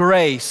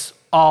 grace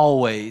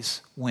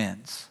always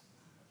wins.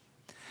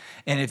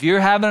 And if you're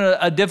having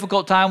a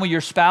difficult time with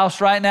your spouse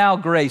right now,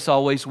 grace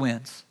always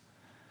wins.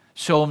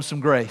 Show them some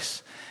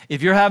grace.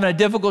 If you're having a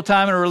difficult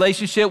time in a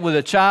relationship with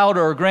a child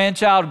or a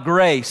grandchild,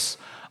 grace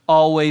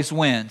always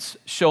wins.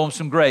 Show them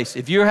some grace.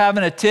 If you're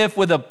having a tiff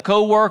with a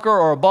coworker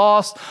or a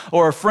boss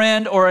or a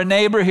friend or a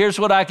neighbor, here's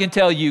what I can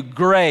tell you.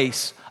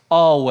 Grace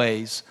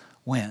always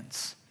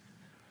wins.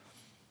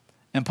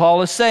 And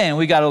Paul is saying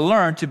we got to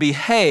learn to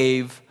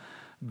behave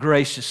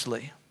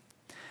graciously.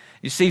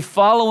 You see,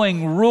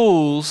 following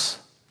rules,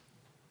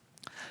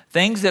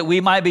 things that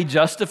we might be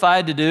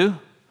justified to do,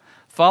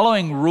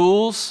 following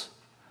rules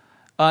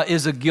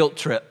is a guilt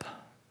trip,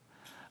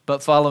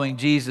 but following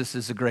Jesus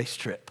is a grace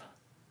trip.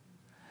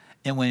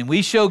 And when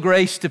we show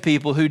grace to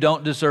people who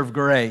don't deserve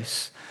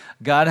grace,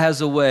 God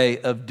has a way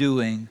of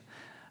doing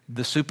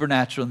the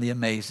supernatural and the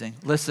amazing.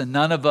 Listen,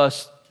 none of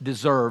us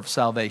deserve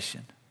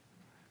salvation.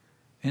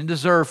 We didn't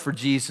deserve for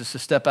Jesus to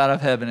step out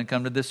of heaven and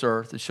come to this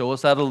earth to show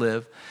us how to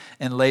live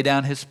and lay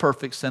down his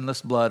perfect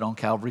sinless blood on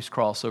Calvary's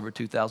cross over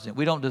 2,000 years.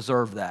 We don't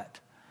deserve that.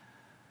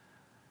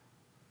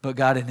 But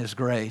God in his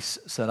grace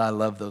said, I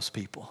love those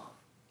people.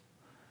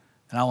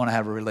 And I want to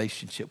have a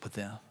relationship with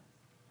them.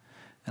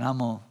 And I'm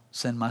going to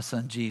send my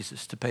son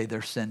Jesus to pay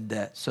their sin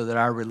debt so that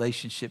our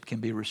relationship can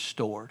be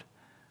restored.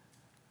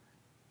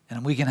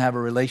 And we can have a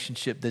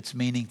relationship that's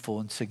meaningful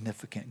and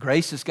significant.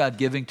 Grace is God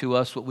giving to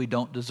us what we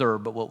don't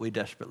deserve, but what we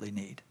desperately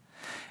need.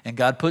 And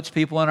God puts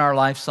people in our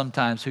life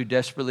sometimes who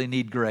desperately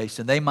need grace.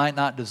 And they might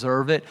not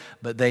deserve it,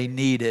 but they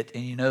need it.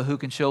 And you know who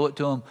can show it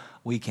to them?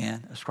 We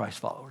can, as Christ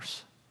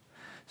followers.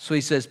 So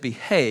he says,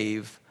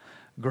 behave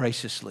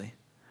graciously.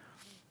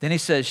 Then he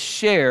says,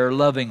 share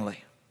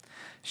lovingly.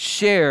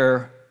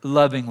 Share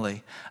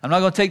lovingly. I'm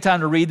not going to take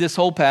time to read this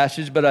whole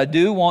passage, but I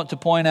do want to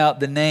point out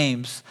the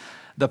names,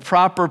 the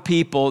proper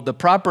people, the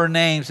proper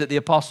names that the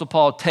Apostle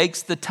Paul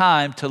takes the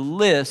time to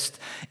list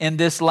in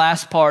this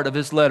last part of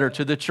his letter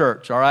to the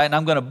church, all right? And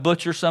I'm going to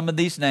butcher some of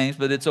these names,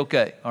 but it's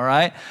okay, all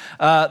right?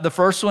 The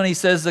first one, he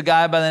says the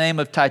guy by the name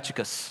of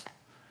Tychicus.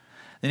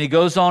 Then he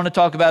goes on to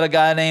talk about a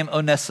guy named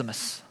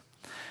Onesimus.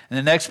 In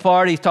the next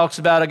part, he talks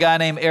about a guy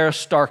named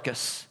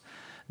Aristarchus.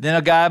 Then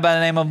a guy by the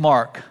name of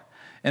Mark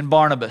and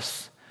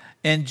Barnabas.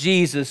 And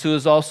Jesus, who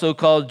is also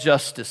called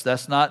Justus.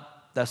 That's not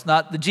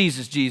the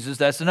Jesus,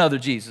 that's another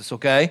Jesus,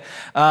 okay?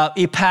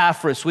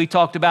 Epaphras, we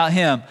talked about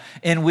him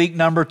in week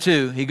number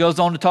 2. He goes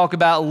on to talk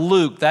about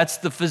Luke. That's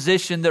the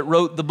physician that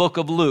wrote the book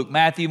of Luke.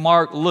 Matthew,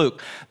 Mark,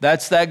 Luke.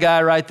 That's that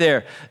guy right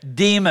there.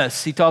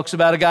 Demas, he talks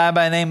about a guy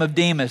by the name of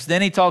Demas.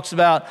 Then he talks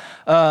about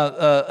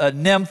a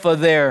Nympha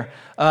there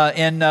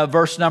in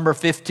verse number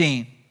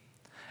 15.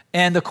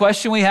 And the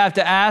question we have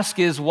to ask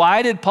is,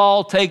 why did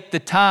Paul take the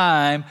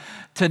time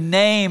to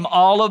name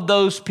all of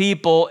those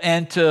people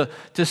and to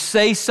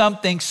say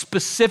something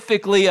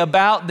specifically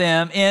about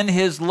them in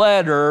his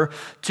letter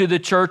to the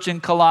church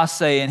in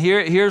Colossae? And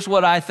here's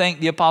what I think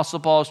the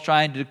Apostle Paul is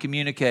trying to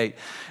communicate.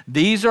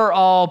 These are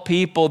all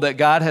people that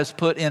God has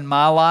put in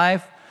my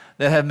life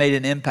that have made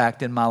an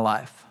impact in my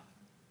life.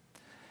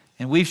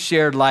 And we've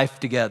shared life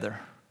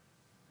together.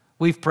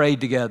 We've prayed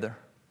together.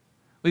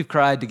 We've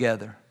cried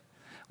together.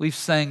 We've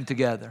sang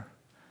together.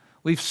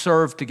 We've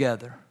served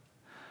together.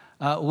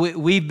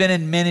 We've been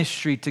in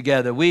ministry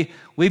together. We've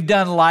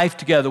done life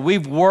together.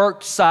 We've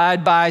worked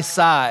side by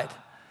side.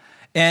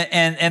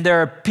 And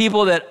there are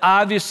people that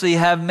obviously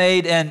have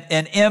made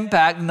an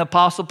impact in the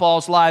Apostle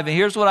Paul's life. And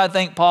here's what I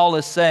think Paul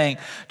is saying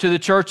to the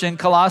church in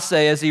Colossae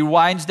as he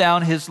winds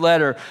down his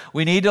letter.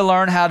 We need to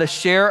learn how to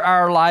share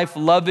our life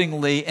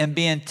lovingly and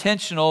be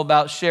intentional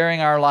about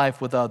sharing our life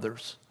with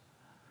others.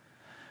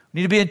 We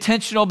need to be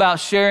intentional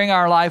about sharing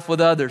our life with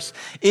others.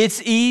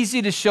 It's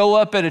easy to show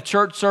up at a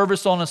church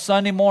service on a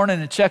Sunday morning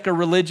and check a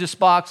religious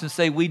box and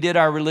say, we did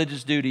our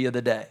religious duty of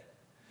the day.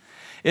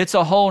 It's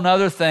a whole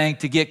nother thing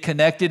to get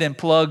connected and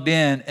plugged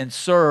in and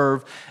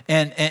serve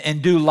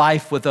and do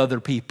life with other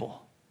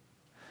people.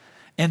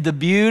 And the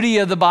beauty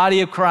of the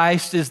body of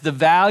Christ is the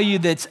value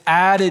that's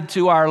added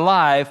to our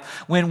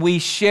life when we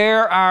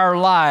share our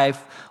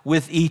life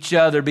with each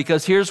other.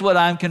 Because here's what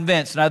I'm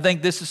convinced, and I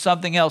think this is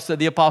something else that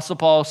the Apostle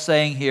Paul is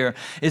saying here,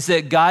 is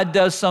that God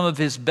does some of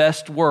his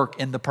best work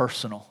in the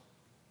personal.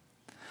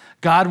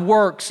 God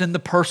works in the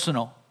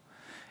personal.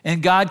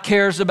 And God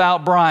cares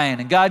about Brian,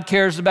 and God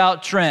cares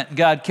about Trent, and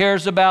God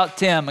cares about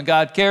Tim, and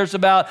God cares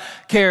about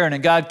Karen,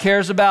 and God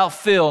cares about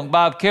Phil, and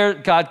God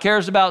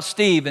cares about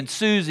Steve, and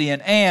Susie,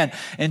 and Ann,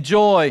 and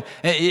Joy,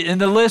 and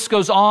the list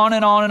goes on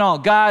and on and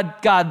on.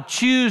 God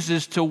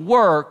chooses to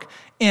work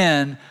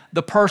in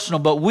the personal,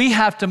 but we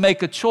have to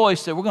make a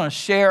choice that we're going to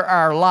share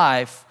our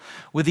life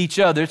with each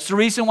other. It's the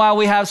reason why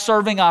we have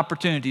serving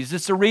opportunities.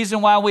 It's the reason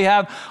why we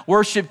have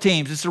worship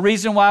teams. It's the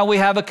reason why we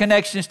have a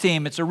connections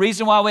team. It's the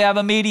reason why we have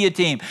a media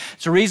team.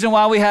 It's the reason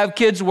why we have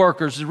kids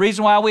workers. It's the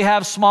reason why we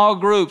have small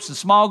groups and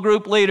small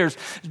group leaders.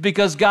 It's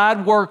because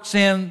God works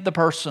in the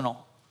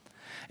personal.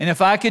 And if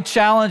I could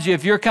challenge you,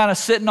 if you're kind of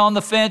sitting on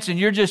the fence and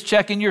you're just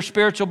checking your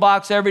spiritual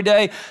box every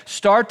day,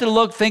 start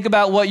to think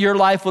about what your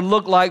life would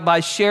look like by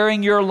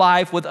sharing your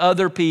life with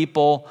other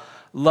people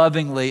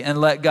lovingly, and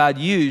let God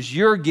use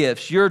your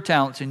gifts, your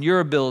talents, and your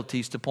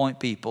abilities to point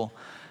people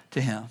to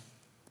him.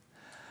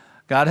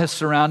 God has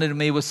surrounded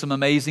me with some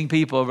amazing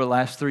people over the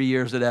last 3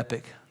 years at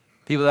Epic.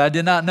 People that I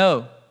did not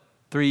know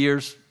 3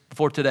 years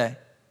before today.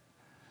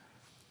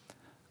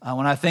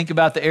 When I think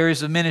about the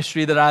areas of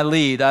ministry that I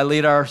lead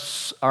our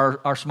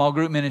small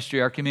group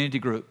ministry, our community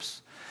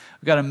groups.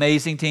 We've got an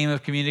amazing team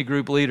of community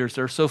group leaders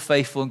that are so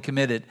faithful and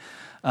committed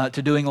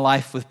to doing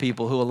life with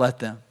people who will let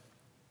them.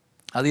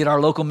 I lead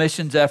our local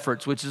missions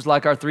efforts, which is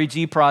like our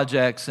 3G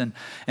projects, and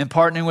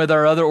partnering with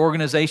our other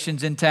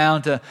organizations in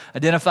town to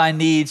identify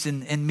needs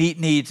and meet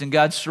needs. And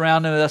God's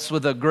surrounded us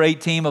with a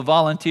great team of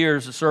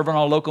volunteers that serve on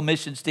our local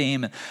missions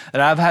team that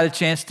I've had a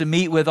chance to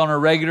meet with on a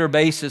regular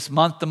basis,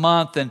 month to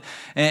month.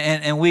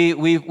 And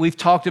we've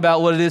talked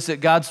about what it is that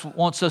God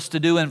wants us to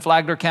do in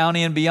Flagler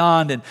County and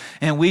beyond.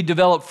 And we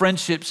develop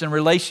friendships and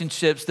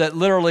relationships that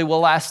literally will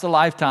last a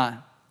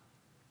lifetime.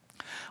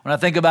 When I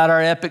think about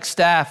our Epic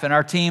staff and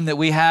our team that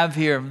we have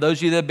here, those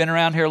of you that have been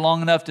around here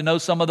long enough to know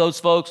some of those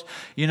folks,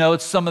 you know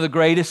it's some of the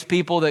greatest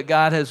people that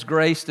God has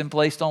graced and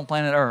placed on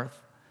planet Earth.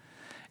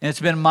 And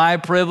it's been my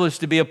privilege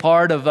to be a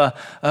part of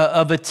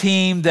a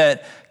team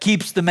that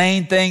keeps the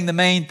main thing,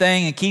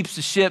 and keeps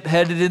the ship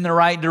headed in the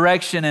right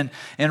direction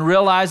and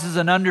realizes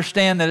and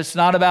understands that it's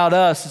not about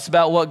us. It's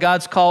about what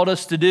God's called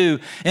us to do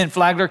in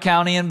Flagler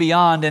County and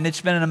beyond. And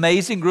it's been an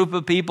amazing group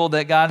of people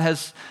that God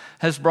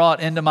has brought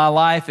into my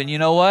life. And you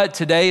know what?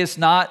 Today it's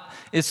not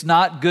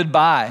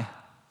goodbye.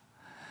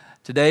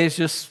 Today is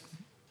just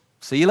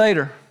see you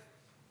later,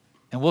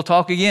 and we'll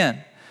talk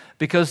again.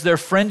 Because they're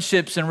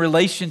friendships and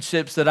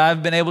relationships that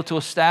I've been able to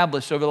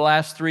establish over the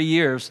last 3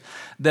 years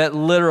that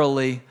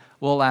literally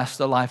will last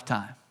a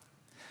lifetime.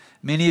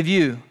 Many of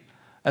you,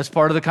 as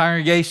part of the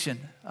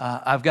congregation,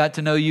 I've got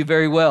to know you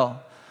very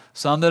well.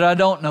 Some that I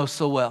don't know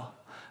so well.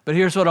 But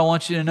here's what I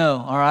want you to know,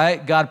 all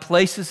right? God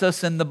places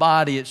us in the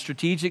body at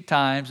strategic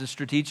times and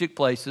strategic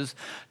places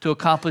to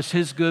accomplish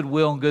His good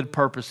will and good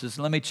purposes.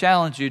 And let me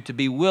challenge you to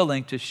be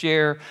willing to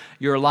share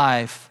your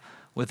life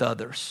with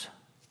others.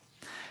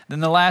 Then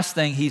the last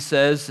thing he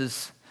says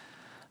is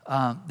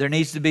there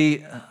needs to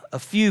be a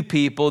few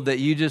people that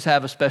you just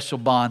have a special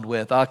bond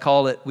with. I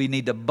call it we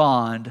need to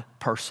bond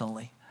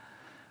personally.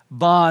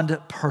 Bond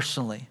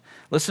personally.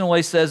 Listen to what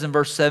he says in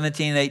verse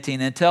 17 and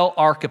 18. And tell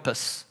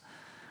Archippus,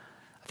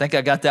 I think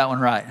I got that one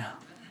right.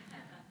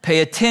 Pay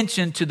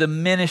attention to the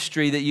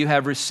ministry that you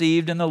have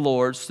received in the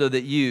Lord so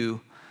that you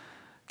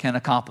can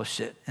accomplish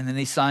it. And then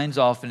he signs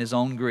off in his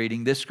own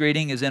greeting. This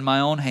greeting is in my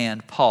own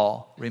hand.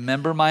 Paul,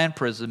 remember my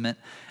imprisonment,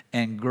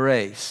 and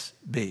grace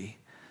be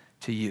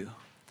to you.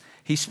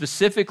 He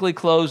specifically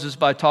closes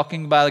by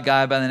talking about a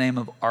guy by the name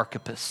of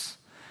Archippus.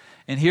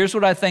 And here's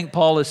what I think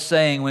Paul is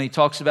saying when he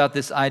talks about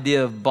this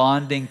idea of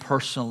bonding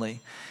personally.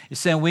 He's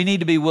saying we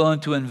need to be willing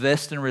to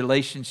invest in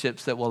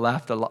relationships that will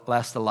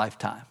last a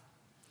lifetime.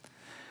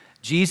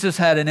 Jesus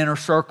had an inner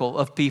circle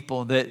of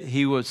people that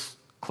he was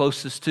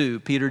closest to,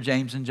 Peter,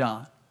 James, and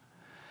John.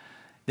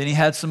 Then he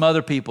had some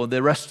other people,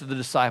 the rest of the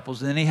disciples.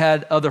 And then he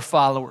had other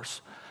followers.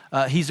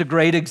 He's a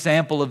great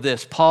example of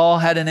this. Paul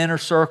had an inner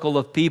circle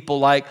of people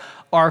like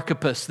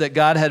Archippus that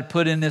God had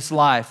put in his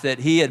life, that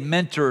he had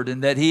mentored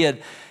and that he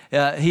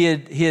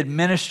had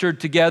ministered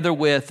together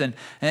with. And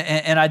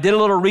I did a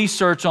little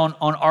research on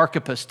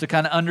Archippus to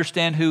kind of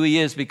understand who he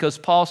is, because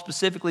Paul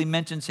specifically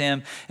mentions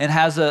him and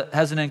has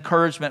an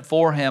encouragement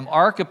for him.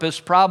 Archippus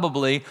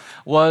probably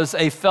was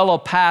a fellow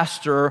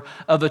pastor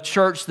of a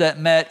church that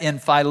met in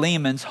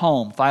Philemon's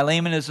home.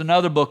 Philemon is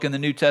another book in the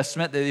New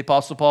Testament that the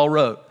Apostle Paul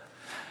wrote.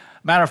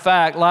 Matter of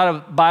fact, a lot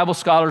of Bible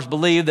scholars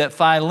believe that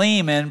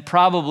Philemon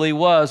probably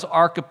was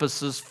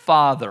Archippus'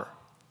 father.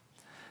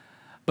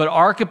 But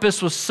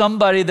Archippus was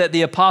somebody that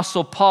the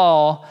Apostle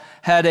Paul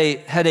had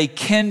a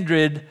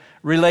kindred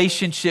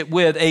relationship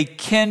with, a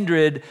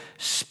kindred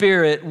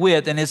spirit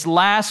with. And his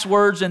last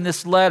words in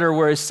this letter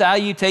were a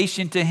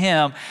salutation to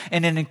him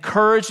and an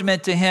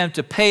encouragement to him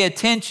to pay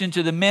attention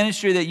to the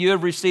ministry that you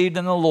have received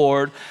in the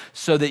Lord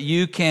so that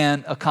you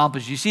can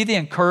accomplish. You see the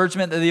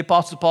encouragement that the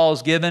Apostle Paul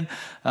has given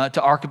to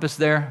Archippus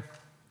there?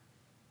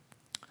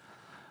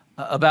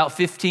 About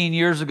 15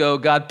 years ago,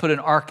 God put an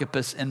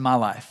Archippus in my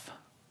life.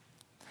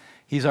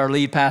 He's our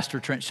lead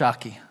pastor, Trent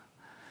Shockey.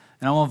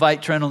 And I want to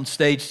invite Trent on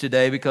stage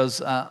today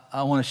because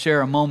I want to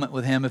share a moment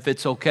with him if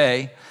it's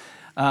okay.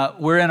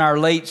 We're in our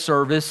late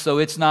service, so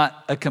it's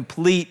not a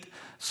complete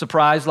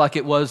surprise like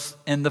it was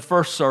in the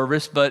first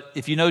service. But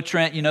if you know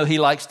Trent, you know he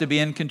likes to be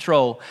in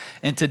control.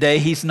 And today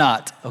he's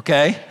not,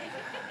 okay?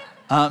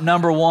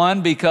 Number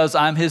one, because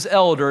I'm his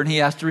elder and he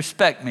has to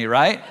respect me,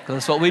 right? Because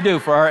that's what we do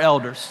for our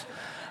elders.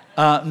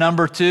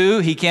 Number two,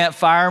 he can't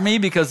fire me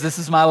because this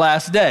is my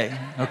last day,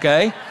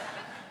 okay?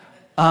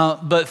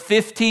 But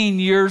 15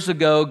 years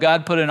ago,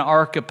 God put an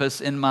Archippus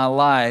in my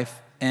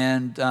life,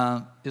 and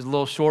his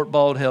little short,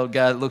 bald-headed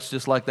guy that looks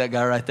just like that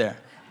guy right there.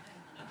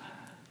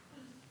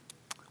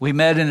 We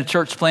met in a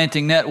church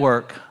planting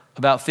network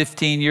about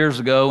 15 years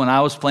ago when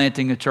I was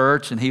planting a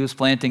church and he was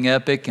planting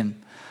Epic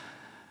and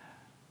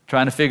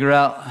trying to figure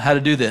out how to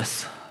do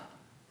this.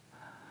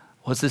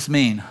 What's this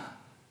mean?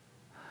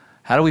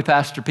 How do we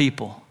pastor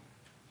people?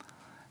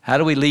 How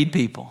do we lead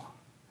people?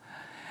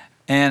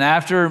 And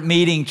after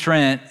meeting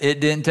Trent,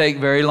 it didn't take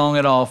very long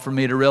at all for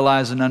me to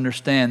realize and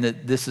understand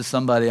that this is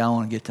somebody I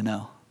want to get to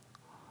know.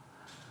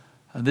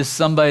 This is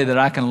somebody that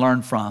I can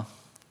learn from.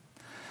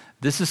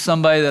 This is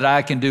somebody that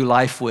I can do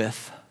life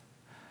with.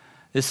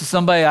 This is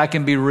somebody I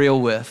can be real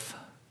with.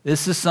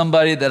 This is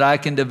somebody that I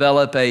can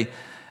develop a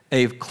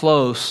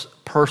close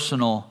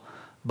personal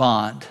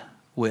bond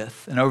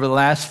with. And over the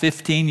last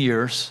 15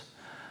 years,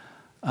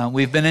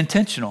 we've been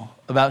intentional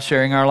about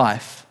sharing our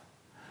life.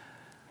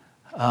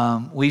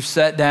 We've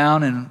sat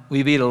down and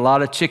we've eaten a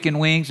lot of chicken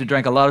wings and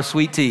drank a lot of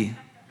sweet tea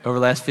over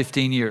the last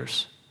 15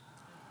 years.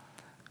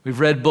 We've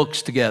read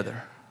books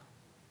together.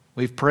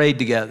 We've prayed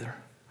together.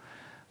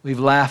 We've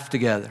laughed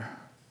together.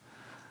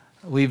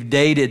 We've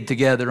dated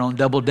together on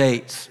double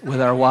dates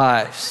with our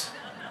wives.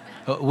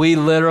 We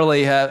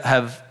literally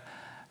have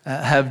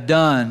have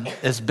done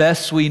as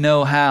best we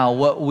know how,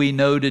 what we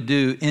know to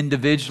do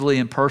individually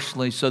and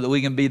personally so that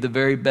we can be the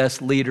very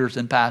best leaders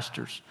and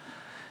pastors.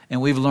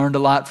 And we've learned a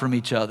lot from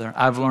each other.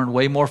 I've learned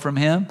way more from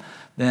him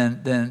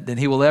than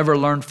he will ever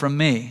learn from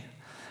me.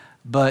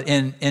 But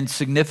in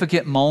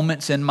significant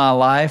moments in my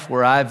life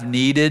where I've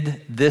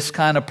needed this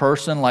kind of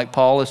person like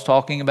Paul is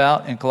talking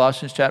about in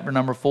Colossians chapter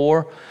number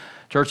 4,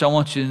 church, I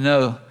want you to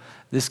know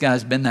this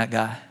guy's been that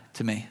guy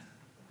to me.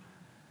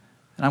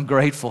 And I'm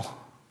grateful.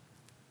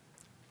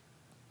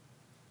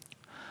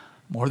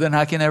 More than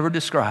I can ever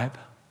describe.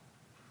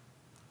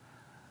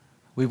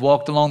 We've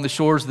walked along the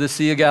shores of the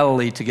Sea of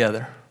Galilee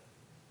together.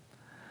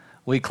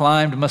 We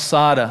climbed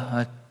Masada.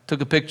 I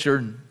took a picture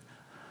and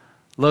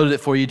loaded it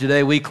for you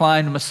today. We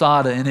climbed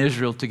Masada in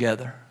Israel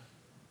together.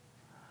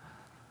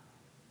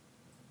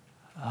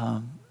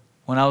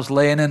 When I was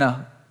laying in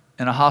a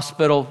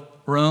hospital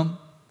room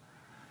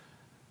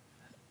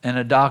and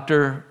a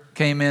doctor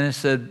came in and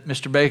said,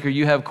 Mr. Baker,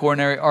 you have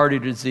coronary artery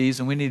disease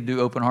and we need to do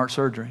open heart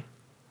surgery.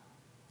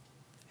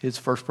 He's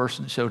the first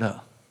person that showed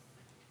up,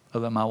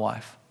 other than my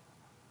wife.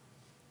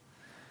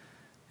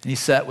 And he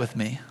sat with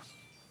me.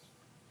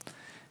 And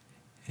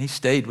he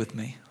stayed with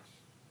me.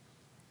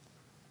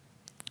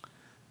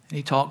 And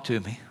he talked to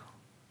me.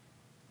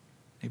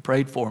 He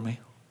prayed for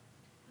me.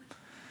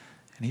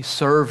 And he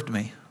served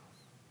me.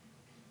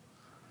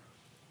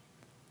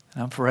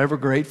 And I'm forever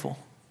grateful.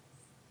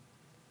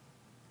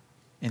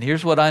 And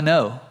here's what I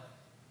know.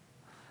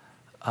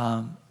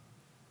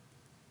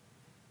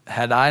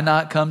 Had I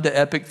not come to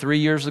Epic 3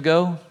 years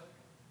ago,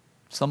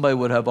 somebody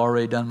would have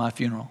already done my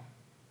funeral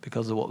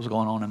because of what was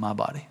going on in my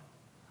body.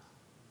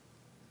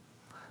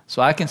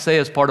 So I can say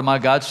as part of my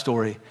God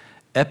story,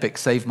 Epic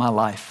saved my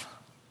life.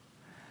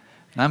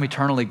 And I'm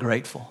eternally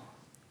grateful.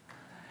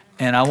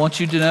 And I want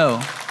you to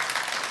know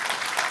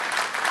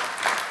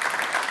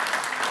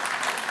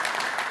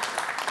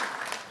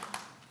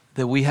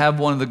that we have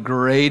one of the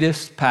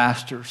greatest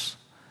pastors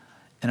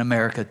in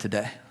America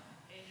today.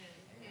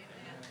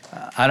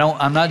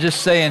 I'm not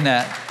just saying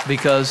that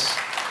because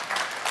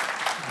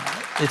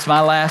it's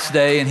my last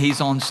day and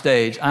he's on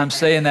stage. I'm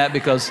saying that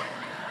because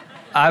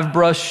I've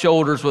brushed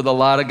shoulders with a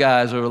lot of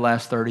guys over the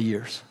last 30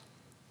 years.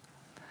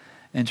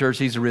 In church,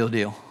 he's the real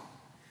deal.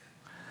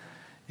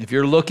 If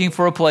you're looking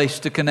for a place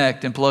to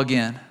connect and plug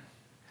in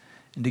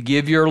and to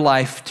give your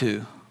life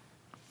to,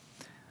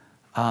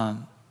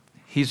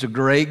 he's a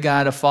great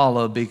guy to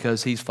follow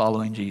because he's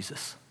following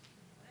Jesus.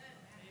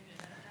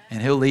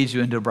 And he'll lead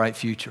you into a bright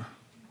future.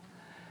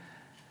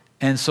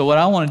 And so what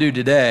I want to do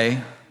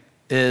today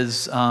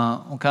is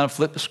I'll kind of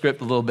flip the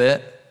script a little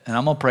bit, and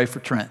I'm going to pray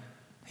for Trent.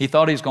 He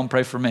thought he was going to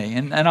pray for me,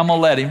 and I'm going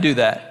to let him do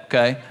that,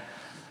 okay?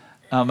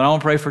 But I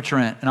want to pray for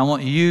Trent, and I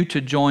want you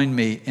to join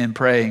me in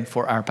praying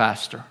for our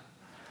pastor.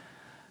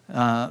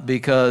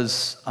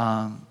 Because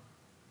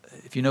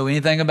if you know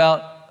anything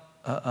about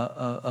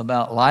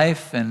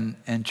life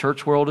and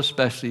church world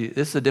especially,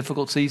 this is a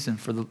difficult season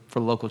for the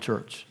local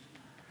church.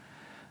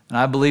 And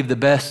I believe the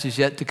best is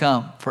yet to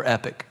come for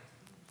Epic.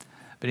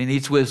 But he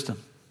needs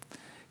wisdom.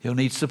 He'll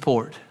need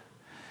support.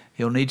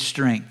 He'll need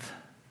strength.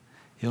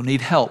 He'll need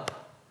help.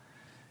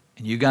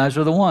 And you guys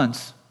are the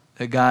ones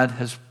that God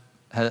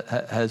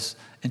has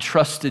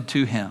entrusted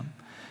to him.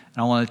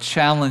 And I want to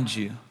challenge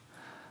you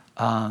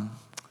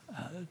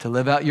to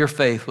live out your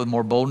faith with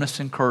more boldness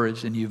and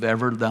courage than you've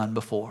ever done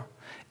before.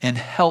 And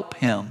help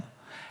him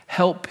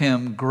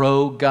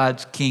grow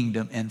God's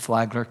kingdom in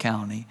Flagler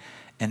County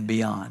and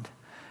beyond.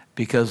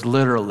 Because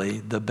literally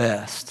the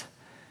best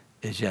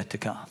is yet to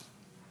come.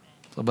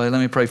 So, buddy,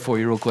 let me pray for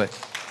you real quick,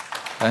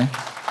 okay?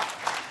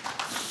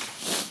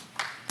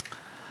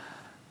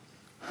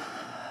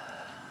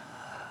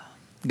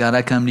 God,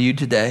 I come to you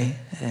today,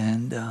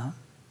 and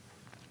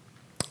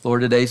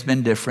Lord, today's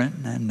been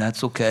different, and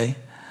that's okay.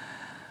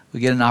 We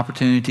get an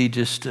opportunity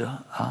just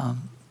to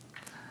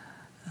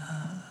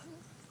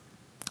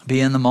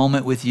be in the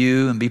moment with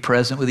you and be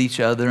present with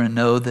each other and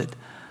know that,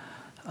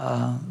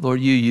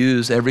 Lord, you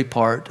use every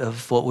part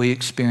of what we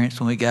experience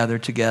when we gather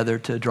together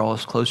to draw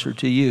us closer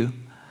to you.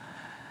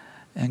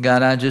 And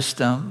God, I just,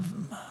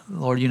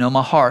 Lord, you know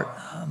my heart.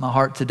 My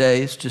heart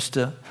today is just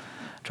to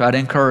try to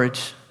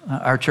encourage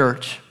our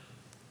church.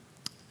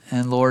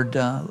 And Lord,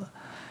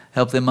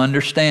 help them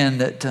understand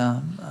that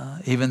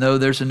even though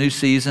there's a new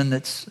season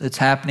that's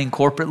happening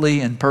corporately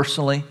and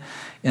personally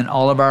in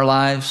all of our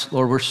lives,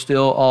 Lord, we're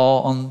still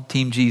all on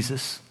Team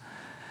Jesus.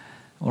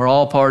 We're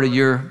all part of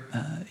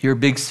your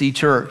Big C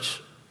church.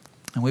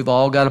 And we've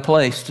all got a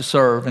place to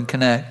serve and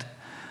connect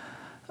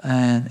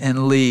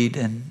and lead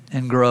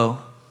and grow.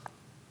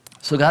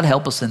 So God,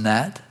 help us in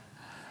that.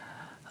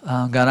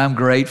 God, I'm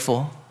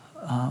grateful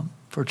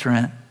for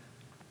Trent.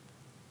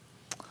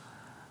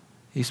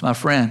 He's my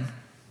friend.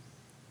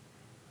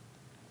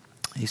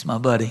 He's my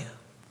buddy.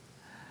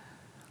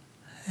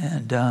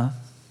 And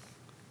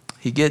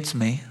he gets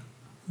me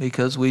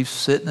because we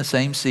sit in the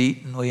same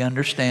seat and we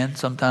understand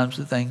sometimes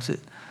the things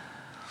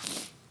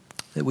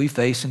that we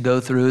face and go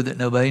through that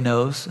nobody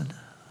knows. And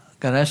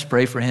God, I just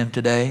pray for him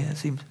today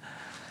as he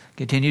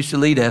continues to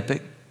lead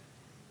Epic.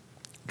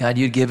 God,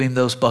 you'd give him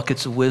those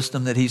buckets of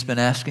wisdom that he's been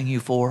asking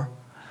you for.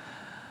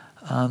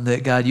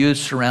 That, God, you would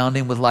surround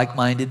him with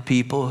like-minded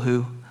people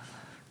who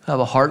have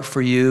a heart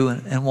for you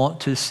and want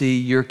to see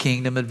your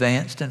kingdom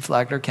advanced in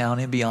Flagler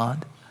County and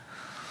beyond.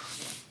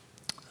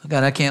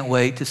 God, I can't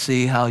wait to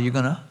see how you're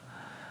going to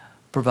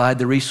provide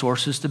the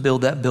resources to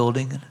build that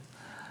building. And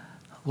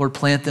Lord,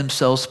 plant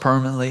themselves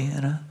permanently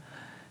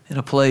in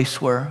a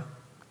place where,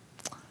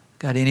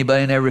 God,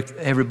 anybody and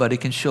everybody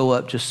can show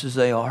up just as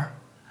they are.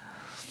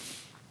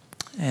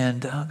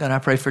 And God, I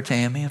pray for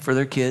Tammy and for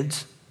their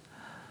kids.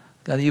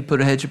 God, you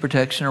put a hedge of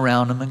protection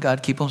around them, and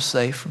God, keep them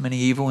safe from any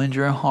evil,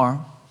 injury, or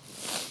harm.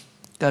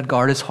 God,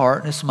 guard his heart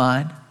and his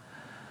mind.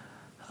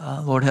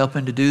 Lord, help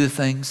him to do the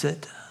things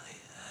that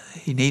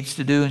he needs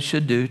to do and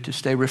should do to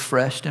stay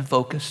refreshed and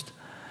focused,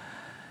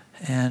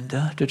 and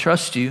to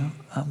trust you,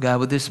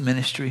 God, with this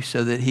ministry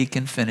so that he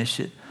can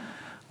finish it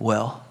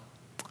well.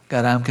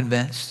 God, I'm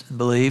convinced and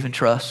believe and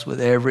trust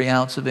with every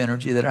ounce of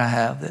energy that I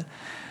have that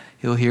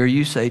he'll hear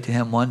you say to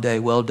him one day,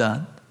 well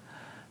done,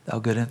 thou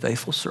good and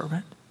faithful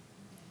servant.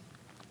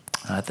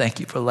 And I thank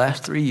you for the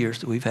last 3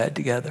 years that we've had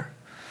together.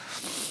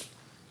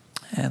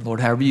 And Lord,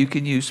 however you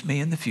can use me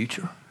in the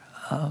future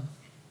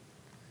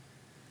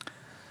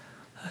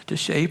to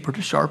shape or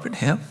to sharpen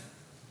him,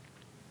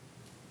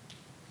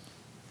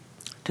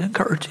 to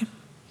encourage him.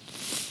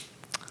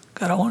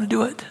 God, I want to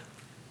do it.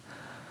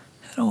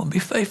 And I want to be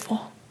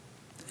faithful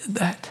in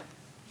that.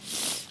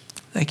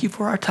 Thank you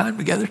for our time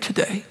together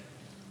today.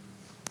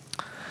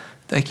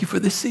 Thank you for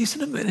this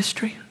season of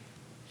ministry.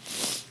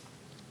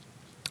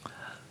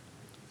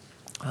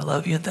 I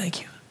love you and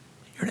thank you.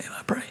 In your name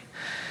I pray.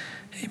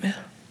 Amen.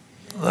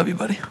 I love you,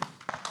 buddy.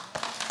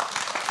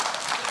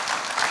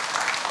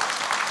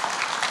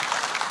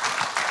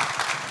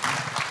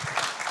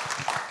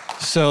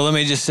 So let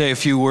me just say a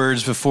few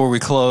words before we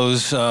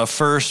close.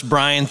 First,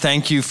 Brian,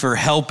 thank you for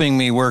helping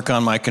me work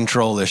on my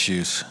control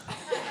issues,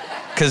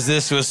 because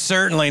this was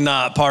certainly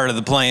not part of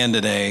the plan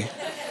today.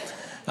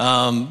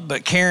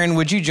 But Karen,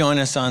 would you join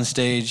us on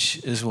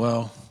stage as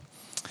well?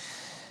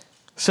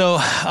 So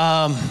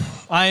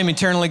I am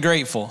eternally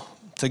grateful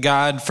to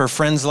God for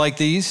friends like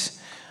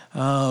these.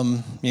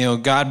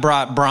 God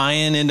brought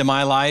Brian into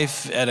my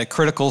life at a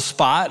critical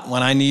spot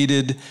when I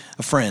needed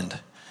a friend.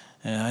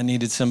 I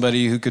needed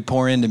somebody who could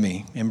pour into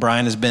me, and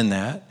Brian has been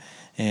that.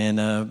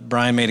 And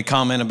Brian made a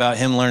comment about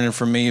him learning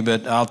from me,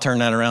 but I'll turn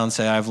that around and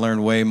say I've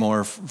learned way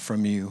more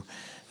from you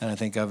than I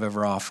think I've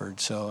ever offered.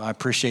 So I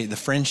appreciate the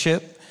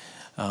friendship.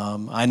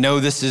 I know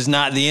this is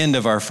not the end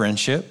of our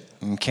friendship.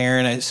 And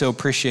Karen, I so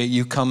appreciate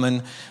you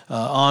coming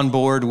on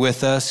board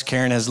with us.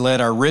 Karen has led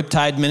our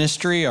Riptide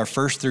ministry, our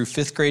 1st through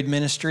 5th grade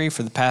ministry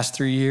for the past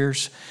 3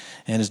 years,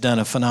 and has done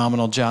a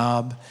phenomenal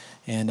job.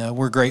 And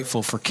we're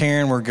grateful for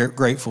Karen. We're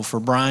grateful for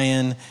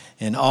Brian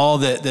and all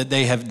that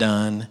they have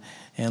done.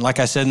 And like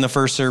I said in the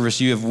first service,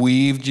 you have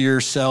weaved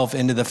yourself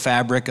into the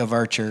fabric of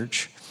our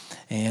church.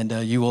 And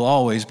you will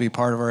always be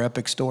part of our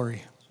epic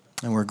story.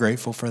 And we're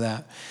grateful for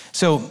that.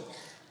 So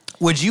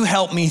would you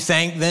help me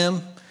thank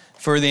them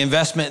for the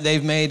investment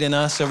they've made in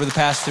us over the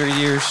past 3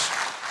 years?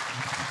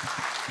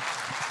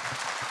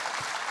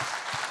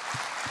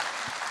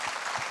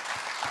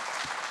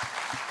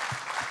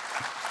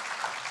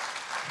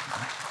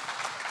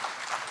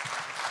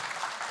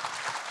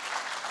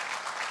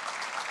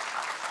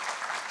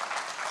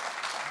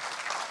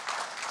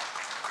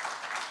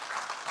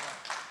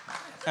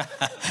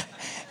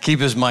 Keep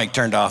his mic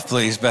turned off,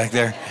 please, back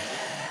there.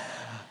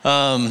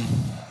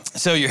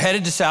 So you're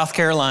headed to South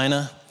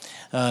Carolina.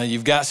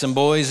 You've got some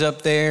boys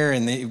up there,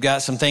 and you've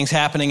got some things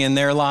happening in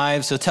their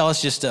lives. So tell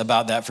us just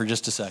about that for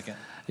just a second.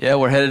 Yeah,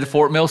 we're headed to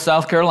Fort Mill,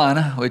 South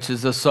Carolina, which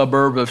is a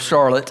suburb of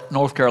Charlotte,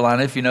 North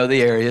Carolina, if you know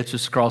the area. It's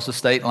just across the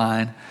state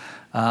line.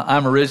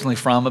 I'm originally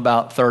from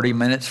about 30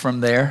 minutes from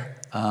there,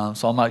 so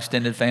all my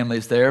extended family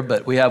is there.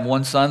 But we have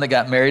one son that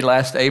got married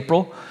last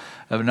April.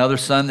 I have another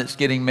son that's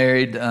getting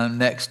married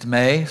next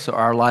May, so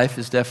our life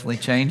is definitely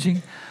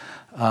changing.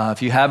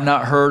 If you have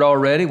not heard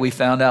already, we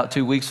found out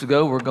 2 weeks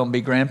ago we're going to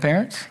be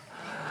grandparents.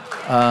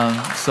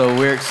 So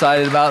we're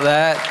excited about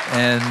that,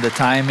 and the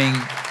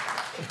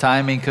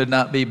timing could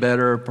not be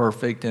better or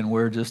perfect, and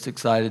we're just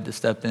excited to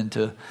step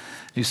into a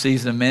new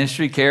season of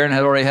ministry. Karen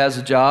already has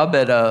a job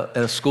at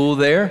a school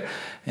there,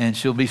 and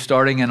she'll be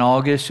starting in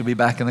August. She'll be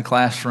back in the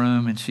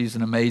classroom, and she's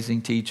an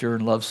amazing teacher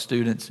and loves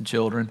students and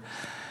children.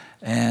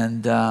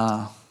 And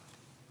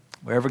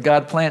wherever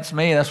God plants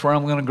me, that's where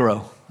I'm going to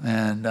grow.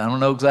 And I don't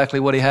know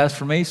exactly what he has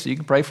for me, so you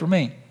can pray for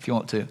me if you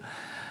want to.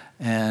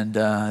 And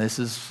this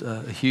is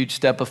a huge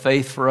step of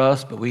faith for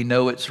us, but we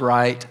know it's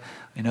right.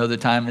 We know the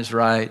time is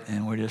right,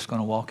 and we're just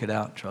going to walk it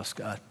out and trust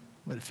God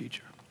with the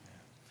future.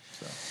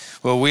 So.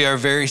 Well, we are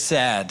very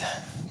sad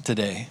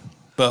today,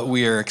 but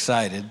we are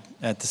excited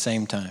at the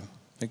same time.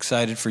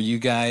 Excited for you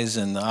guys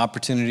and the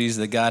opportunities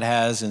that God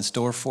has in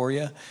store for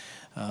you.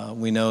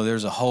 We know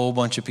there's a whole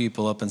bunch of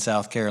people up in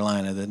South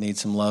Carolina that need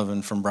some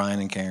loving from Brian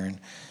and Karen.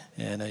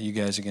 And you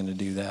guys are going to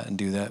do that and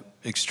do that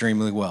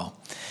extremely well.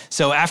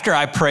 So after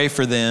I pray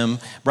for them,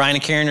 Brian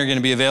and Karen are going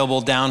to be available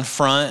down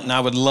front. And I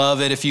would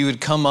love it if you would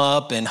come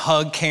up and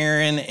hug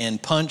Karen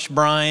and punch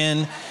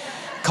Brian.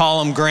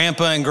 Call them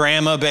Grandpa and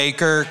Grandma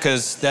Baker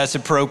because that's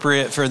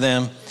appropriate for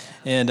them.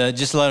 And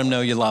just let them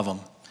know you love them.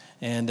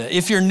 And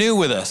if you're new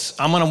with us,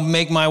 I'm going to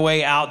make my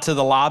way out to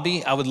the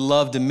lobby. I would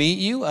love to meet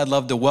you. I'd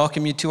love to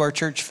welcome you to our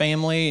church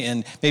family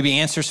and maybe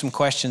answer some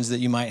questions that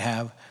you might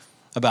have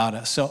about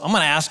us. So I'm going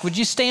to ask, would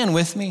you stand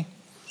with me?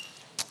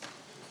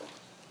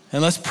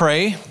 And let's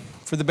pray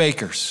for the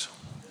Bakers.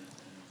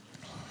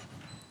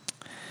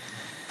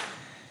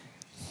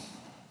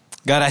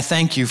 God, I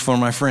thank you for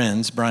my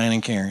friends, Brian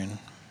and Karen.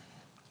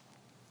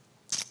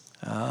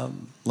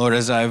 Lord,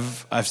 as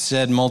I've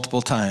said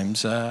multiple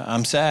times,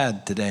 I'm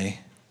sad today.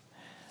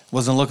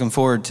 Wasn't looking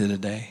forward to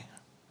today.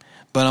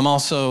 But I'm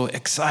also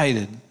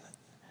excited.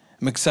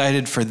 I'm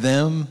excited for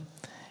them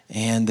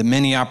and the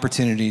many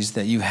opportunities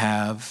that you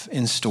have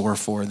in store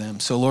for them.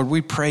 So, Lord, we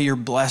pray your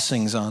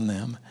blessings on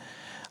them.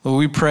 Lord,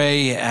 we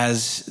pray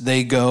as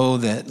they go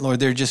that, Lord,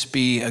 there just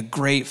be a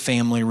great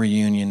family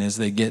reunion as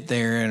they get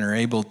there and are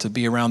able to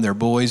be around their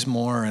boys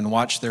more and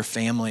watch their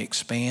family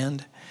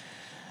expand.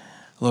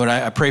 Lord,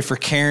 I pray for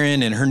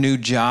Karen and her new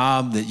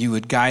job, that you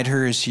would guide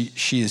her as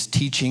she is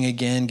teaching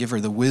again. Give her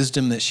the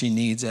wisdom that she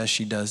needs as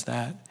she does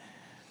that.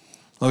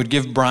 Lord,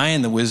 give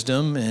Brian the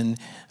wisdom and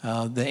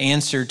the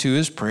answer to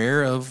his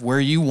prayer of where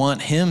you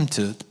want him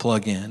to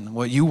plug in,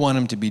 what you want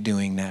him to be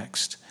doing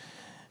next.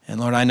 And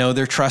Lord, I know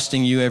they're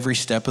trusting you every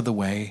step of the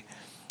way.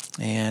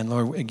 And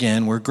Lord,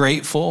 again, we're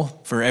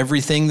grateful for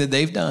everything that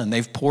they've done.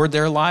 They've poured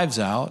their lives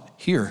out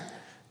here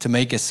to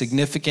make a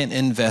significant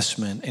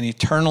investment, an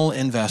eternal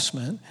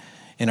investment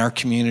in our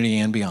community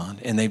and beyond.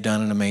 And they've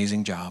done an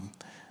amazing job.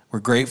 We're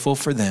grateful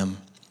for them,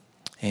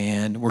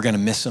 and we're going to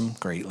miss them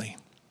greatly.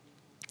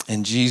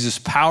 In Jesus'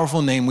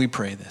 powerful name we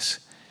pray this.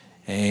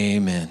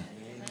 Amen.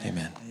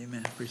 Amen.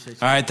 Amen. Appreciate you.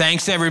 All right,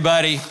 thanks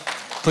everybody.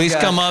 Please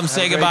come up and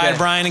say goodbye to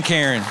Brian and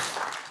Karen.